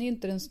 Han är ju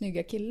inte den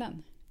snygga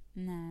killen.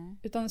 Nej.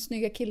 Utan den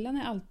snygga killen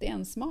är alltid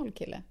en smal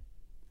kille.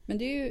 Men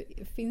det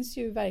finns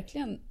ju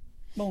verkligen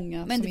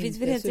många som inte är supersmala.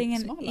 Men det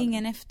finns väl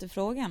ingen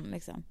efterfrågan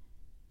liksom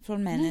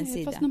från männens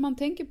sida. Fast när man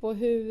tänker på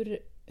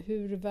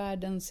hur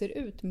världen ser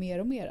ut mer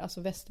och mer,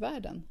 alltså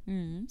västvärlden,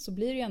 så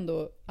blir det ju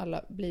ändå,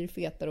 alla blir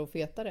fetare och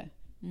fetare.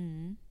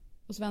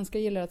 Och svenskar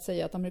gillar att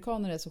säga att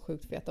amerikaner är så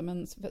sjukt feta,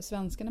 men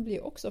svenskarna blir ju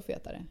också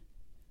fetare.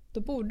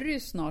 Då borde det ju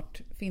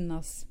snart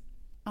finnas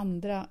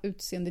andra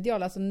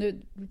utseendeideal. Alltså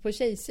nu på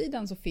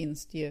tjejsidan så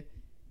finns det ju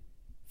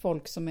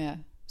folk som är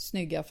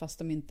snygga fast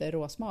de inte är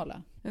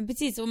råsmala. Men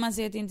precis, och man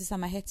säger att det inte är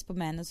samma hets på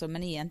män och så,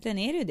 men egentligen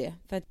är det ju det.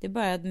 För att det är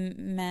bara att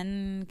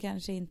män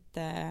kanske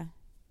inte,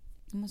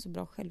 de har så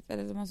bra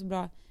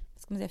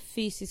vad ska man säga,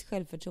 fysiskt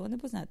självförtroende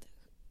på sånt här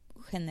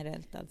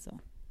generellt alltså.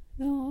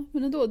 Ja,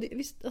 men ändå,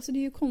 visst, alltså det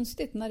är ju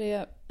konstigt när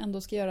det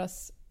ändå ska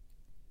göras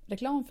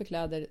reklam för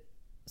kläder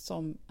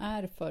som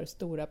är för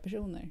stora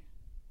personer.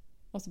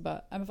 Och så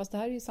bara, men fast det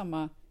här är ju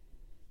samma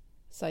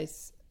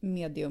size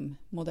medium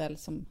modell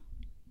som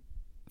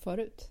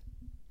förut.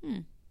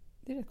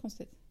 Det är rätt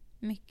konstigt.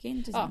 Mycket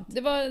intressant. Ja,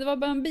 det var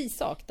bara en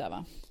bisak där,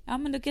 va? Ja,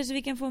 men då kanske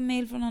vi kan få en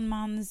mail från någon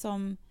man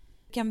som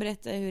kan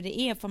berätta hur det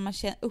är, för man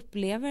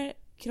upplever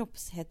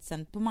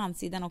kroppshetsen på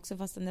mansidan också,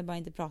 fast det bara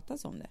inte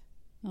pratas om det.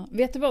 Ja.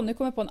 Vet du vad, nu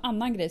kommer jag på en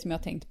annan grej som jag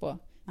har tänkt på.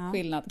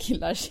 Skillnad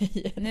killar och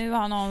tjejer. Nu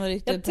har någon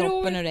ryckt upp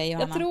proppen ur dig,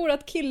 Johanna. Jag tror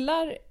att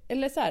killar,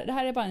 eller så här, det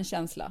här är bara en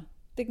känsla.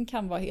 Det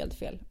kan vara helt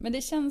fel. Men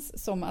det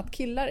känns som att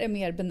killar är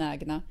mer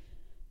benägna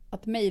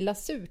att mejla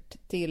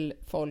surt till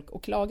folk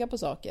och klaga på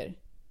saker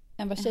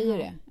än vad tjejer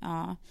är.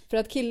 Ja. För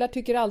att killar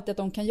tycker alltid att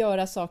de kan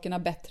göra sakerna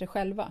bättre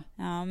själva.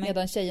 Ja,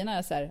 medan tjejerna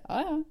är så här,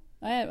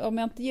 om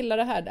jag inte gillar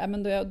det här,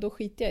 men då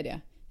skiter jag i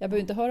det. Jag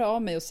behöver inte höra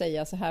av mig och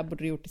säga så här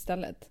borde du gjort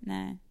istället.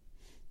 Nej,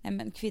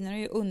 men kvinnor är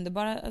ju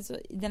underbara, alltså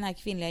den här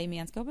kvinnliga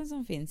gemenskapen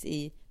som finns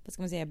i, vad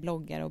ska man säga,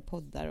 bloggar och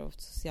poddar och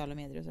sociala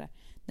medier och sådär.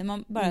 När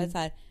man bara så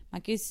här,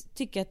 man kan ju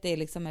tycka att det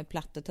liksom är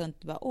platt och tunt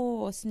och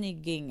bara,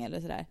 snygging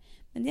eller sådär.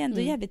 Men det är ändå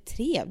jävligt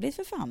trevligt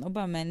för fan, och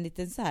bara med en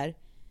liten så här,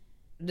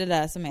 det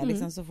där som är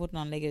liksom, så fort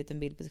någon lägger ut en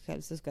bild på sig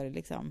själv så ska det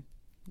liksom,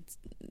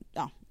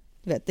 ja,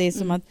 du vet, det är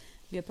som att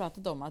vi har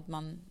pratat om att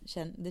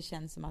det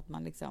känns som att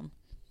man liksom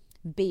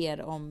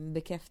ber om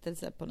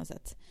bekräftelse på något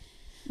sätt.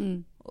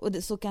 Och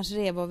så kanske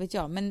det är, vad vet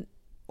jag, men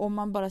om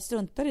man bara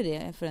struntar i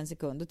det för en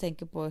sekund och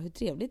tänker på hur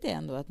trevligt det är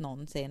ändå att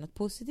någon säger något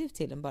positivt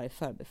till en bara i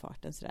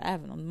förbifarten sådär,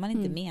 även om man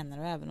inte menar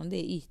och även om det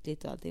är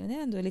ytligt och allting, men det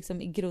är ändå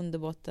liksom i grund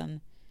och botten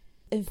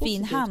en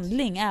fin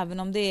handling, även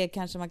om det är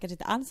kanske man kanske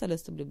inte alls har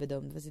lust att bli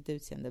bedömd för sitt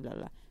utseende, bla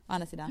bla. Å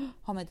andra sidan,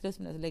 har man inte lust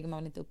med det så lägger man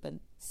väl inte upp en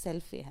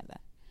selfie heller.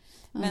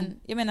 Men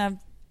jag menar,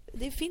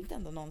 det är fint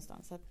ändå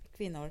någonstans att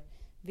kvinnor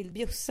vill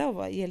bjussa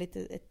och ge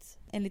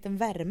en liten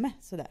värme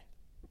sådär.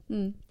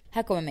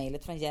 Här kommer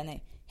mejlet från Jenny.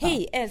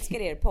 Hej, älskar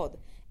er podd.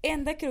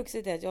 Enda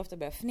kruxet är att jag ofta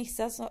börjar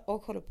fnissa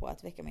och håller på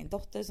att väcka min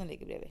dotter som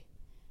ligger bredvid.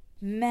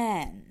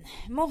 Men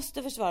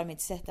måste försvara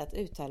mitt sätt att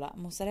uttala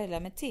mozzarella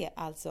med T,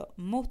 alltså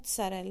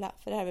mozzarella.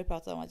 För det här vi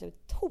pratat om att jag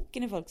är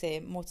token när folk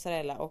säger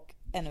mozzarella och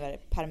ännu värre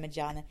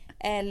parmigiana.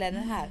 Eller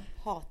den här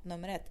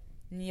hatnumret,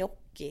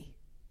 gnocchi.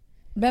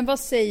 Men vad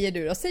säger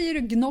du då? Säger du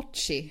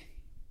gnocchi?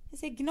 Jag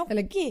säger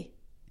gnocchi.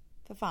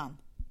 För fan.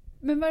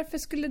 Men varför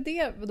skulle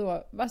det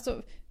då?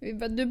 Alltså,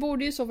 du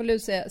borde ju så väl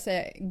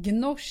säga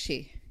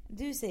gnocchi.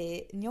 Du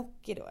säger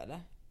gnocchi då,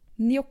 eller?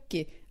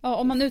 Gnocchi. Ja,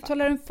 om man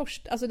uttalar den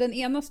först, alltså den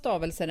ena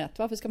stavelsen rätt,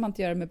 varför ska man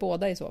inte göra det med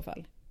båda i så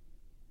fall?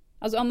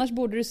 Alltså annars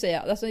borde du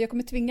säga, alltså jag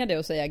kommer tvinga dig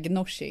att säga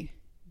gnocchi.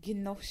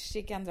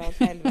 Gnocchi kan dra åt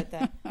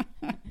helvete.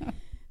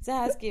 Så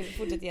här skriver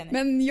fortsätt igen.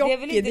 Men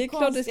gnocchi, det är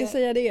klart du ska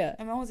säga det.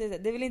 Ja, men hon säger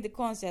det är väl inte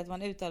konstigt att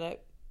man uttalar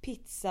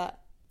pizza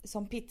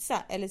som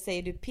pizza, eller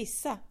säger du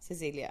pissa,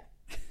 Cecilia?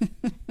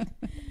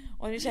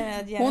 Och nu känner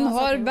jag att Jenny hon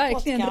har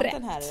verkligen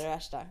rätt. Här är det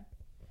värsta.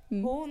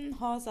 Hon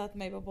har satt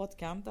mig på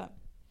pottkanten.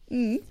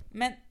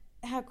 Men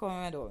här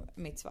kommer då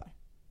mitt svar.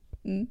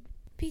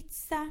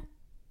 Pizza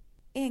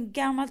är en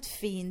gammalt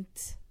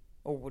fint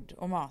ord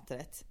och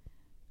maträtt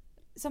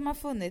som har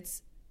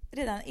funnits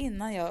redan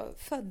innan jag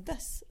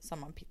föddes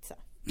som en pizza.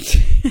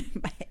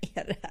 Vad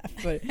är det här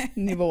för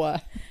nivå?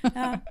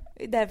 Ja,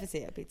 därför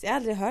säger jag pizza. Jag har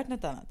aldrig hört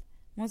något annat.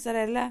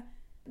 Mozzarella,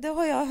 då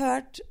har jag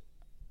hört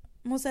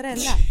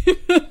mozzarella.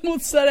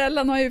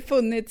 Mozzarellan har ju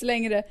funnits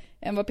längre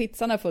än vad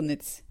pizzan har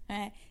funnits.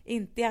 Nej,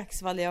 inte i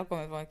Axvall jag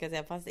kommer ifrån, kan jag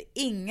säga. Fanns det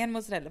ingen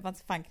mozzarella, det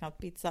fanns fan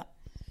knappt pizza.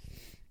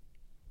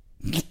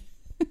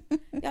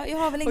 Jag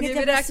har väl inget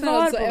jävla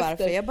svar på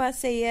varför. Jag bara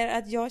säger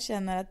att jag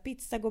känner att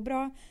pizza går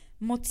bra.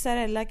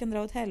 Mozzarella kan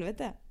dra åt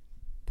helvete.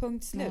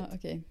 Punkt slut. Ja,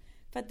 okay.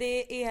 För att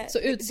det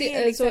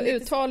är... Så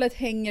uttalet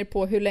hänger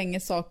på hur länge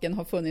saken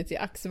har funnits i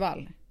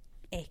Axvall?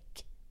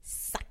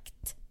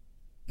 Exakt.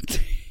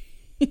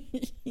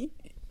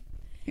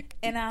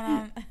 En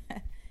annan...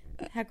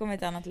 Här kommer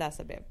ett annat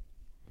läsarbrev.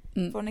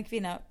 Från en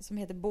kvinna som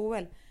heter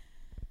Boel.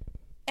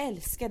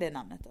 Älskar det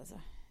namnet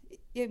alltså.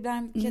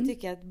 Ibland kan jag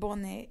tycka att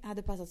Bonnie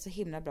hade passat så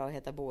himla bra att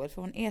heta Boel.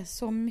 För hon är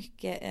så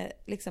mycket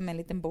liksom en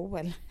liten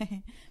Boel.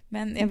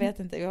 Men jag vet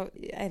inte, jag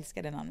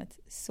älskar det namnet.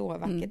 Så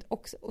vackert.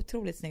 Också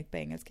otroligt snyggt på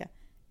engelska.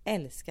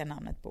 Älskar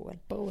namnet Boel.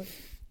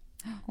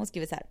 Hon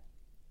skriver så här.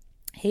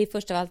 Hej,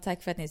 först av allt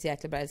tack för att ni är så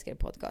jäkla bra, älskar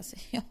podcast.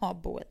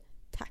 Ja, Boel.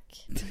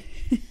 Tack.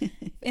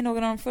 I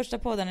någon av de första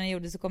poddarna ni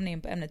gjorde så kom ni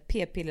in på ämnet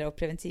p-piller och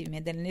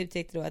preventivmedel. Ni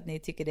uttryckte då att ni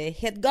tycker det är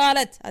helt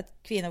galet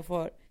att kvinnor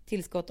får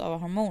tillskott av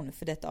hormon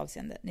för detta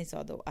avseende. Ni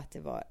sa då att det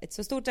var ett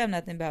så stort ämne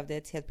att ni behövde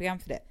ett helt program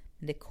för det.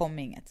 Men det kom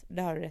inget.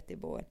 Det har du rätt i,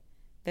 Boel.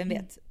 Vem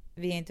vet,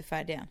 vi är inte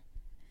färdiga än.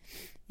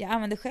 Jag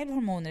använder själv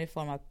hormoner i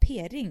form av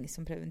p-ring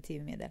som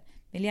preventivmedel.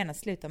 Vill gärna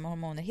sluta med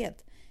hormoner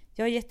helt.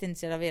 Jag är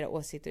jätteintresserad av era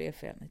åsikter och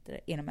erfarenheter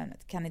inom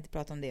ämnet. Kan inte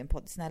prata om det i en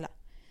podd, snälla.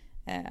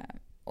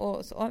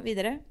 Och så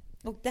vidare.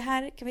 Och det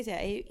här kan vi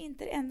säga är ju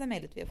inte det enda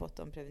mejlet vi har fått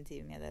om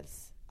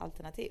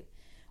preventivmedelsalternativ.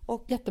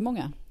 Och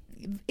jättemånga.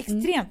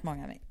 Extremt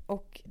många mejl.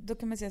 Och då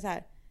kan man säga så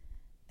här.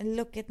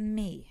 Look at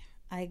me.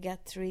 I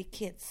got 3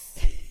 kids.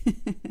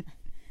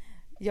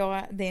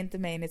 Ja, det är inte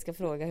mig ni ska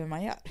fråga hur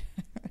man gör.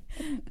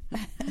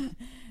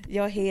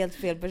 Jag är helt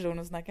fel person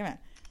att snacka med.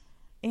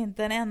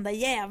 Inte en enda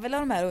jävel av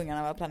de här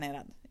ungarna var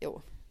planerad.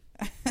 Jo.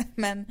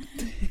 Men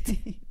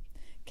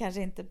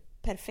kanske inte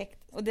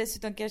perfekt. Och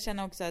dessutom kan jag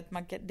känna också att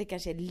det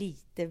kanske är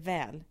lite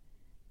väl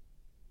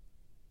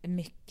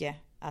mycket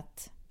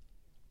att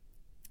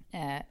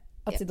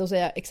sitta och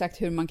säga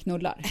exakt hur man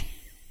knullar.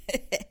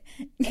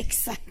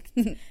 Exakt.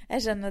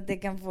 Jag känner att det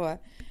kan få...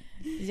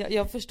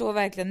 Jag förstår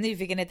verkligen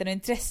nyfikenheten och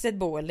intresset,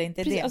 Boel, det är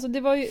inte. Precis, det. Alltså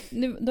det var ju,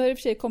 nu, då har det i och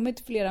för sig kommit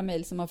flera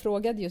mejl som har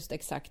frågat just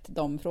exakt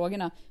de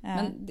frågorna. Ja.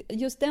 Men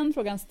just den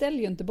frågan ställer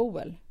ju inte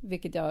Boel,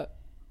 vilket jag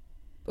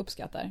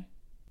uppskattar.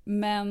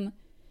 Men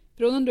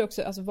för hon undrar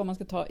också alltså, vad man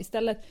ska ta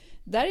istället.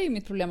 Där är ju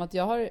mitt problem att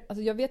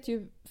jag vet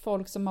ju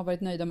folk som har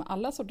varit nöjda med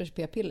alla sorters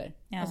p-piller.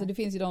 Ja. Alltså det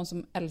finns ju de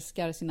som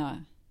älskar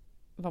sina,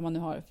 vad man nu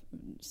har,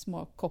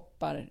 små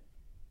koppar,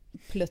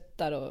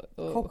 pluttar och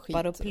koppar skit.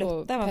 Och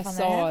pluttar, och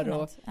pessar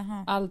och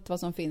allt vad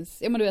som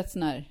finns. Ja, men du vet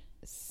sån här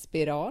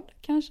spiral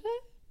kanske?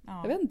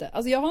 Ja. Jag vet inte.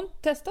 Alltså jag har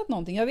inte testat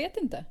någonting, jag vet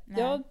inte. Nej.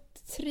 Jag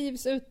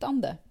trivs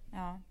utan det.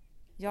 Ja.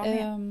 Jag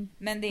med.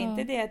 Men det är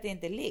inte det att det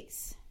inte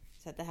liggs.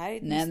 Så att det här är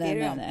ett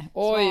mysterium. Nej.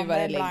 Oj, vad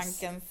det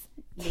Blankens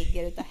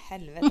ligger utav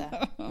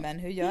helvete. Men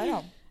hur gör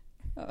de?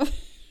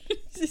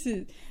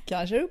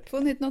 Kanske har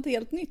uppfunnit något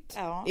helt nytt.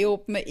 Ja.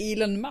 Ihop med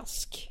Elon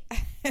Musk.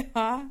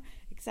 Ja,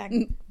 exakt.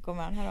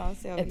 Kommer han höra av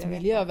sig. Ett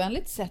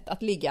miljövänligt sätt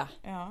att ligga.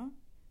 Ja,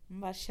 man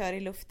bara kör i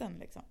luften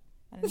liksom.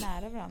 Man är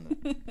nära varandra.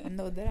 Man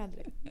nuddar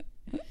aldrig.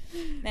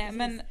 Nej,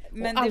 men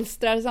och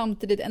alstrar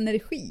samtidigt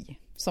energi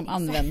som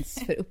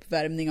används för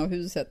uppvärmning av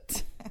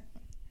huset.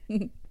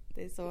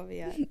 Det är så vi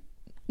gör.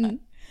 Mm.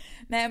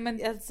 Nej,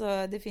 men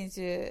alltså det finns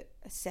ju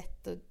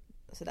sätt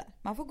och sådär.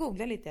 Man får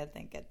googla lite helt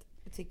enkelt,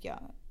 tycker jag.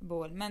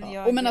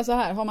 Men men alltså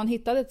här, har man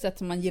hittat ett sätt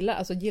som man gillar,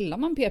 alltså gillar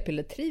man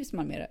p-piller, trivs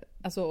man med det?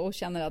 Alltså, och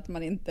känner att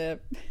man inte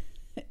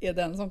är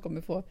den som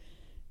kommer få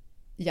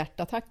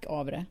hjärtattack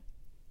av det.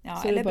 Ja,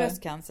 så eller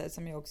bröstcancer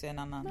som ju också är en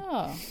annan.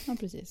 Ja,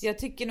 precis. Jag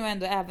tycker nog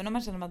ändå, även om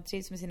man känner att man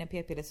trivs med sina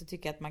p-piller, så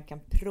tycker jag att man kan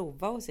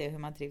prova och se hur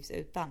man trivs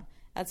utan.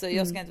 Alltså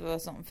jag ska inte vara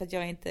sån, för att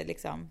jag är inte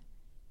liksom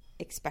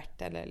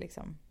expert eller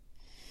liksom.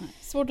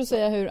 Svårt att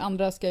säga hur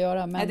andra ska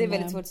göra. Men... Ja, det är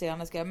väldigt svårt att säga hur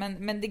andra ska göra.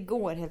 Men det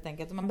går helt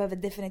enkelt. Och man behöver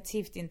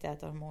definitivt inte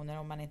äta hormoner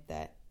om man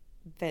inte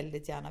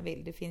väldigt gärna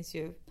vill. Det finns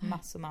ju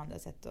massor med andra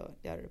sätt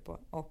att göra det på.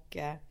 Och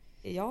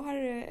jag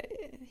har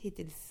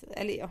hittills,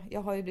 eller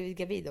jag har ju blivit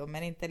gravid då,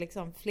 men inte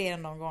liksom fler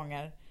än de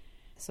gånger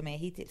som är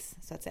hittills,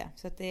 så att säga.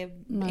 Så att det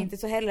är inte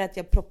så heller att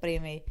jag proppar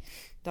in mig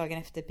dagen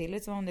efter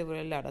pillret som om det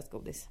vore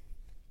lördagsgodis.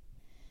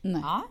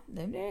 Nej. Ja,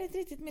 det blir ett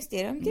riktigt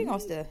mysterium kring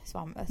oss du,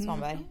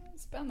 Svanberg.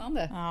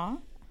 Spännande. Ja.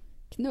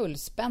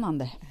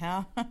 Knullspännande.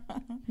 Ja.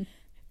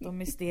 De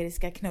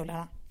mysteriska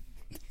knullarna.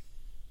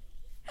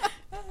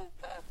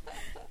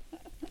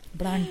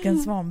 Blanken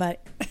Svanberg.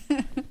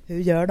 Hur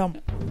gör de?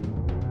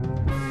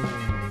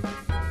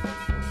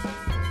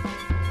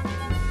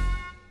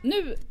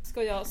 Nu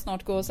ska jag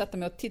snart gå och sätta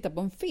mig och titta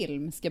på en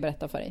film, ska jag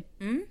berätta för dig.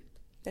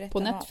 Berätta på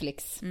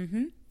Netflix.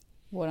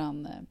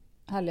 Våran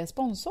härliga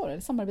sponsor,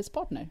 eller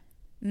samarbetspartner.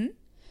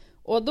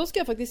 Och då ska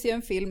jag faktiskt se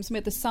en film som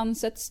heter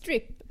Sunset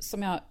Strip,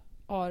 som jag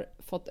har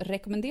fått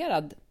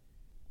rekommenderad.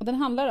 Och den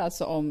handlar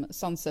alltså om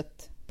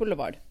Sunset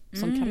Boulevard,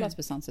 som kallas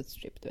för Sunset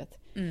Strip, du vet.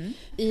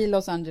 I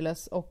Los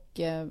Angeles, och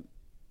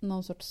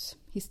någon sorts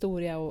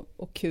historia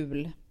och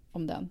kul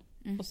om den.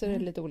 Och så är det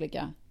lite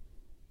olika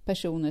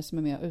personer som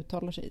är med och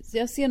uttalar sig. Så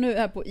jag ser nu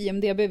här på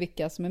IMDb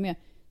vilka som är med.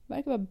 Det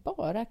verkar vara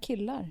bara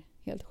killar,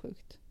 helt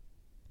sjukt.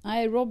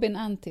 Nej, Robin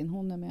Antin,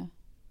 hon är med.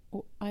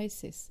 Och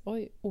Isis,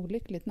 oj,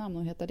 olyckligt namn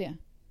att heta det.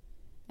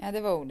 Ja,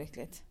 det var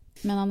olyckligt.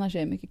 Men annars är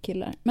det mycket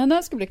killar. Men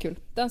den ska bli kul.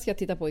 Den ska jag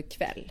titta på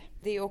ikväll.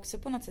 Det är ju också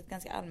på något sätt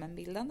ganska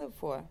allmänbildande att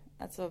få,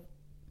 alltså,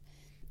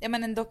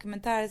 en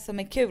dokumentär som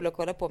är kul att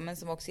kolla på, men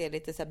som också är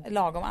lite så här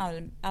lagom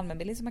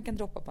allmänbildning som man kan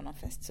droppa på någon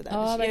fest sådär.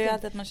 Ja, det gör ju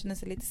alltid att man känner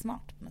sig lite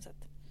smart på något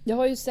sätt. Jag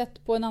har ju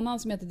sett på en annan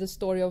som heter The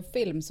Story of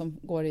Film, som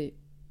går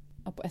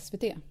på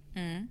SVT.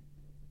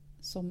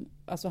 Som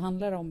alltså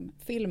handlar om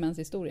filmens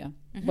historia.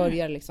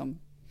 Börjar liksom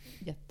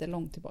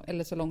jättelångt tillbaka,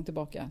 eller så långt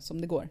tillbaka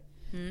som det går.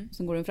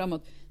 Sen går den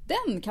framåt.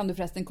 Den kan du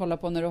förresten kolla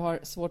på när du har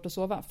svårt att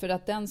sova. För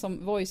att den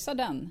som voicear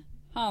den,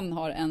 han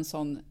har en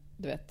sån,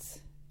 du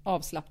vet,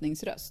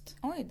 avslappningsröst.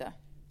 Oj då.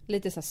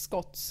 Lite så här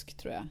skotsk,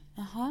 tror jag.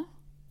 Jaha.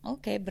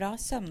 Okej, bra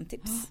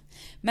sömntips.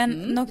 Men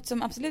något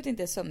som absolut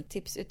inte är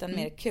sömntips utan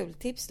mer kul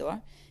tips då.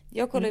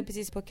 Jag kollade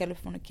precis på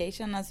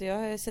Californication. Alltså jag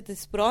har sett det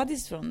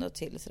sporadiskt från och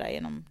till sådär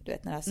genom, du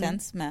vet, när det har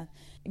sänds med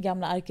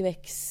gamla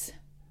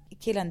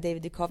Arkivex-killen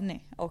David Duchovny.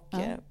 Och,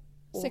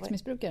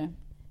 sexmissbrukare.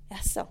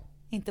 Jaså,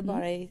 inte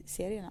bara i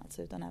serien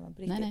alltså, utan även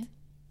på riktigt. Nej.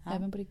 Ja.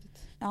 Även på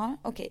riktigt. Ja,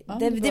 okej. Ja,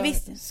 det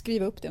visste.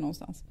 Skriva upp det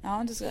någonstans.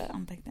 Ja, du ska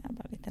anteckna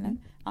bara lite nu.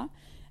 Ja.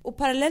 Och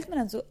parallellt med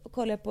den så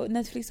kollar jag på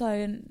Netflix, har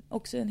ju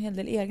också en hel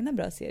del egna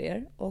bra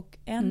serier. Och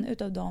en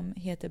utav dem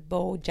heter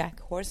BoJack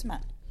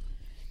Horseman.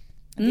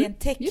 Det är en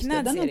tecknad just det,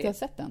 den serie. har inte jag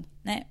sett än.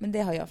 Nej, men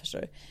det har jag,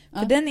 förstår.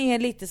 För den är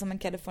lite som en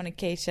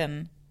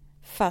Californication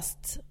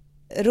fast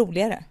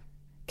roligare.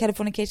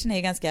 Californication är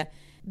ju ganska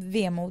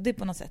vemodig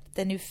på något sätt.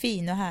 Den är ju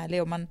fin och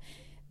härlig och man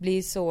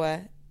blir så,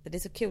 det är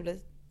så kul att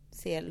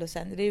se Los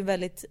Angeles. Det är ju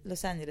väldigt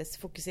Los Angeles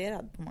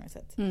fokuserad på många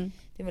sätt. Det är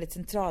en väldigt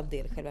central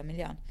del i själva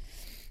miljön.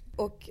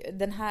 Och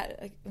den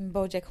här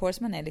BoJack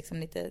Horseman är liksom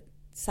lite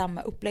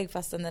samma upplägg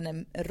fast den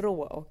är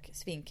rå och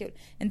svinkul.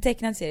 En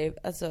tecknad serie,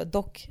 alltså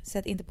dock,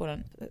 sätt inte på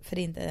den för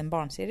det är inte en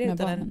barnserie med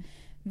utan barnen. en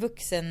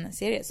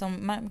vuxenserie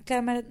som man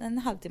klämmer en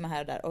halvtimme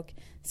här och där och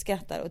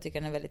skrattar och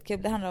tycker den är väldigt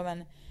kul. Det handlar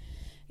om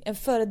en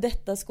före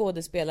detta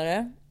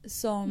skådespelare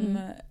som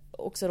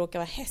också råkar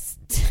vara häst.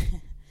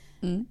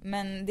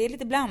 Men det är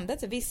lite blandat.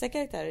 Så vissa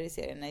karaktärer i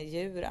serien är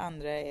djur,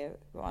 andra är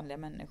vanliga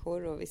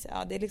människor och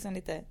vissa, det är liksom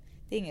lite,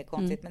 det är inget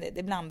konstigt men det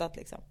är blandat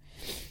liksom.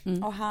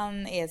 Och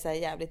han är så här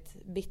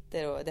jävligt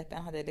bitter och deppig.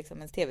 Han hade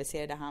liksom en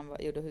tv-serie där han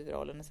gjorde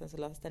huvudrollen och sen så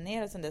lades den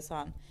ner och sen dess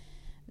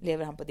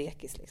lever han på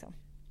dekis liksom.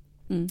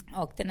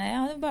 Och den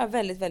är bara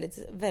väldigt, väldigt,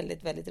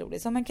 väldigt, väldigt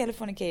rolig. Som en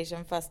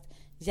Californication fast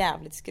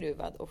jävligt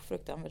skruvad och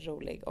fruktansvärt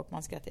rolig och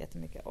man skrattar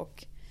jättemycket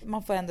och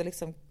man får ändå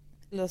liksom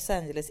Los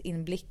Angeles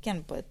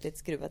inblicken på ett lite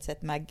skruvat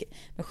sätt med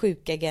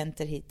sjuka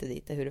agenter hit och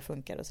dit och hur det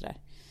funkar och sådär.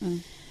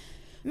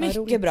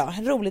 Mycket bra,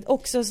 roligt.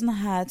 Också såna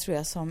här tror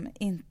jag som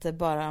inte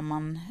bara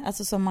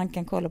alltså som man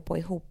kan kolla på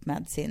ihop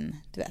med sin,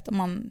 du vet, om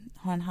man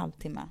har en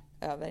halvtimme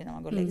över innan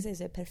man går och lägger sig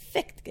så är det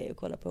perfekt grej att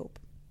kolla på ihop.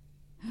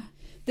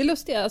 Det är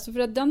lustigt, alltså för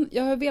att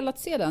jag har velat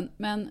se den,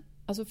 men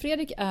alltså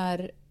Fredrik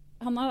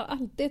han har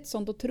alltid ett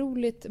sånt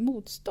otroligt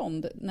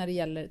motstånd när det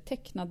gäller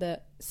tecknade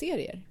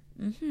serier.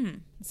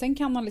 Sen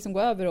kan han liksom gå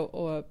över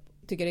och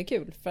tycka det är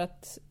kul, för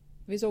att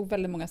vi såg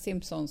väldigt många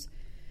Simpsons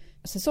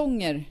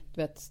säsonger,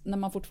 du vet, när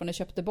man fortfarande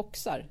köpte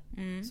boxar.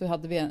 Så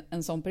hade vi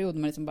en sån period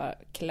när man liksom bara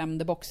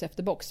klämde box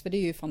efter box. För det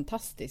är ju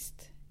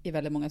fantastiskt i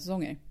väldigt många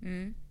säsonger.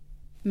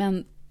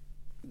 Men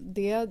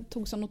det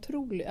tog sån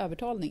otrolig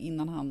övertalning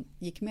innan han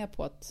gick med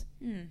på att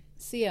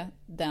se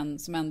den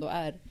som ändå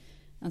är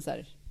en så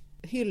här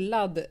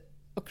hyllad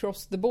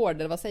across the board,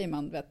 eller vad säger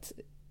man? Vet,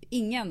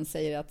 ingen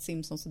säger att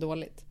Simpsons är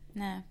dåligt.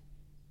 Nej.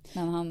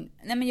 Men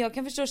Nej, men jag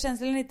kan förstå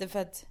känslan lite, för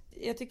att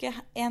jag tycker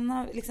en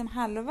av liksom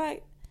halva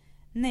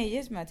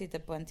nöjet som jag tittar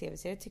på en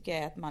tv-serie tycker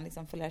jag är att man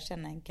liksom får lära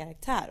känna en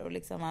karaktär och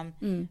liksom man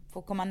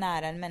får komma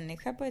nära en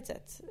människa på ett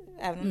sätt.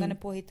 Även om den är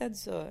påhittad,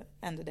 så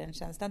ändå den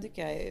känslan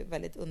tycker jag är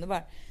väldigt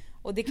underbar.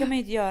 Och det kan man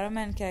ju inte göra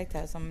med en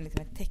karaktär som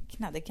liksom är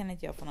tecknad. Det kan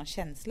inte jag få någon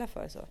känsla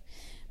för så.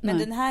 Men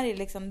den här är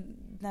liksom,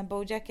 när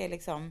BoJack är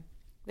liksom,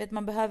 vet,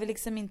 man behöver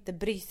liksom inte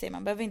bry sig.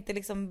 Man behöver inte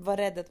liksom vara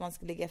rädd att man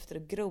ska ligga efter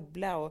och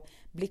grubbla och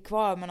bli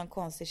kvar med någon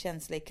konstig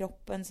känsla i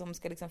kroppen som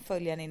ska liksom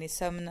följa en in i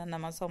sömnen när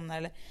man somnar.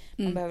 Eller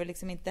man behöver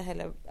liksom inte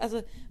heller,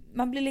 alltså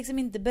man blir liksom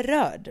inte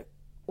berörd.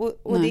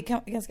 Och det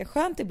är ganska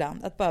skönt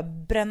ibland att bara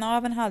bränna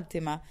av en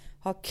halvtimme,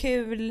 ha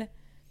kul,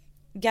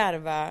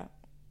 garva.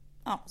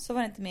 Ja, så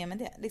var det inte mer med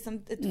det.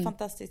 Liksom ett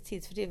fantastiskt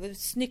tidsfördriv.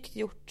 Snyggt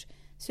gjort,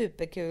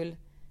 superkul,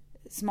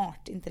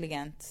 smart,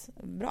 intelligent,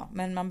 bra.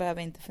 Men man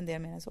behöver inte fundera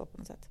mer än så på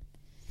något sätt.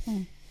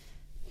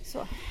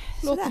 Så.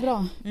 låter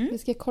bra. Vi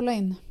ska kolla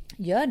in.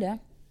 Gör det.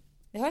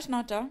 Vi hörs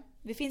snart då.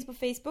 Vi finns på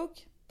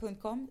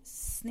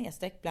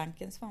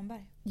facebook.com/Blanken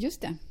Svanberg.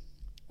 Just det.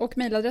 Och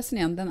mejladressen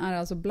igen, den är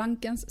alltså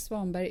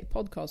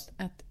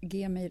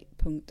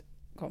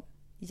blankenssvanbergpodcast@gmail.com.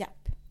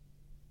 Japp.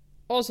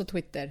 Och så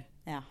Twitter.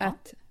 Jaha.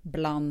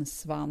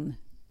 @blansvan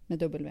med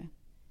W.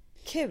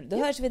 Kul, då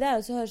hörs vi där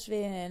och så hörs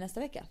vi nästa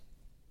vecka.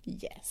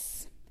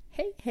 Yes.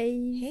 Hej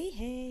hej. Hej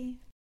hej.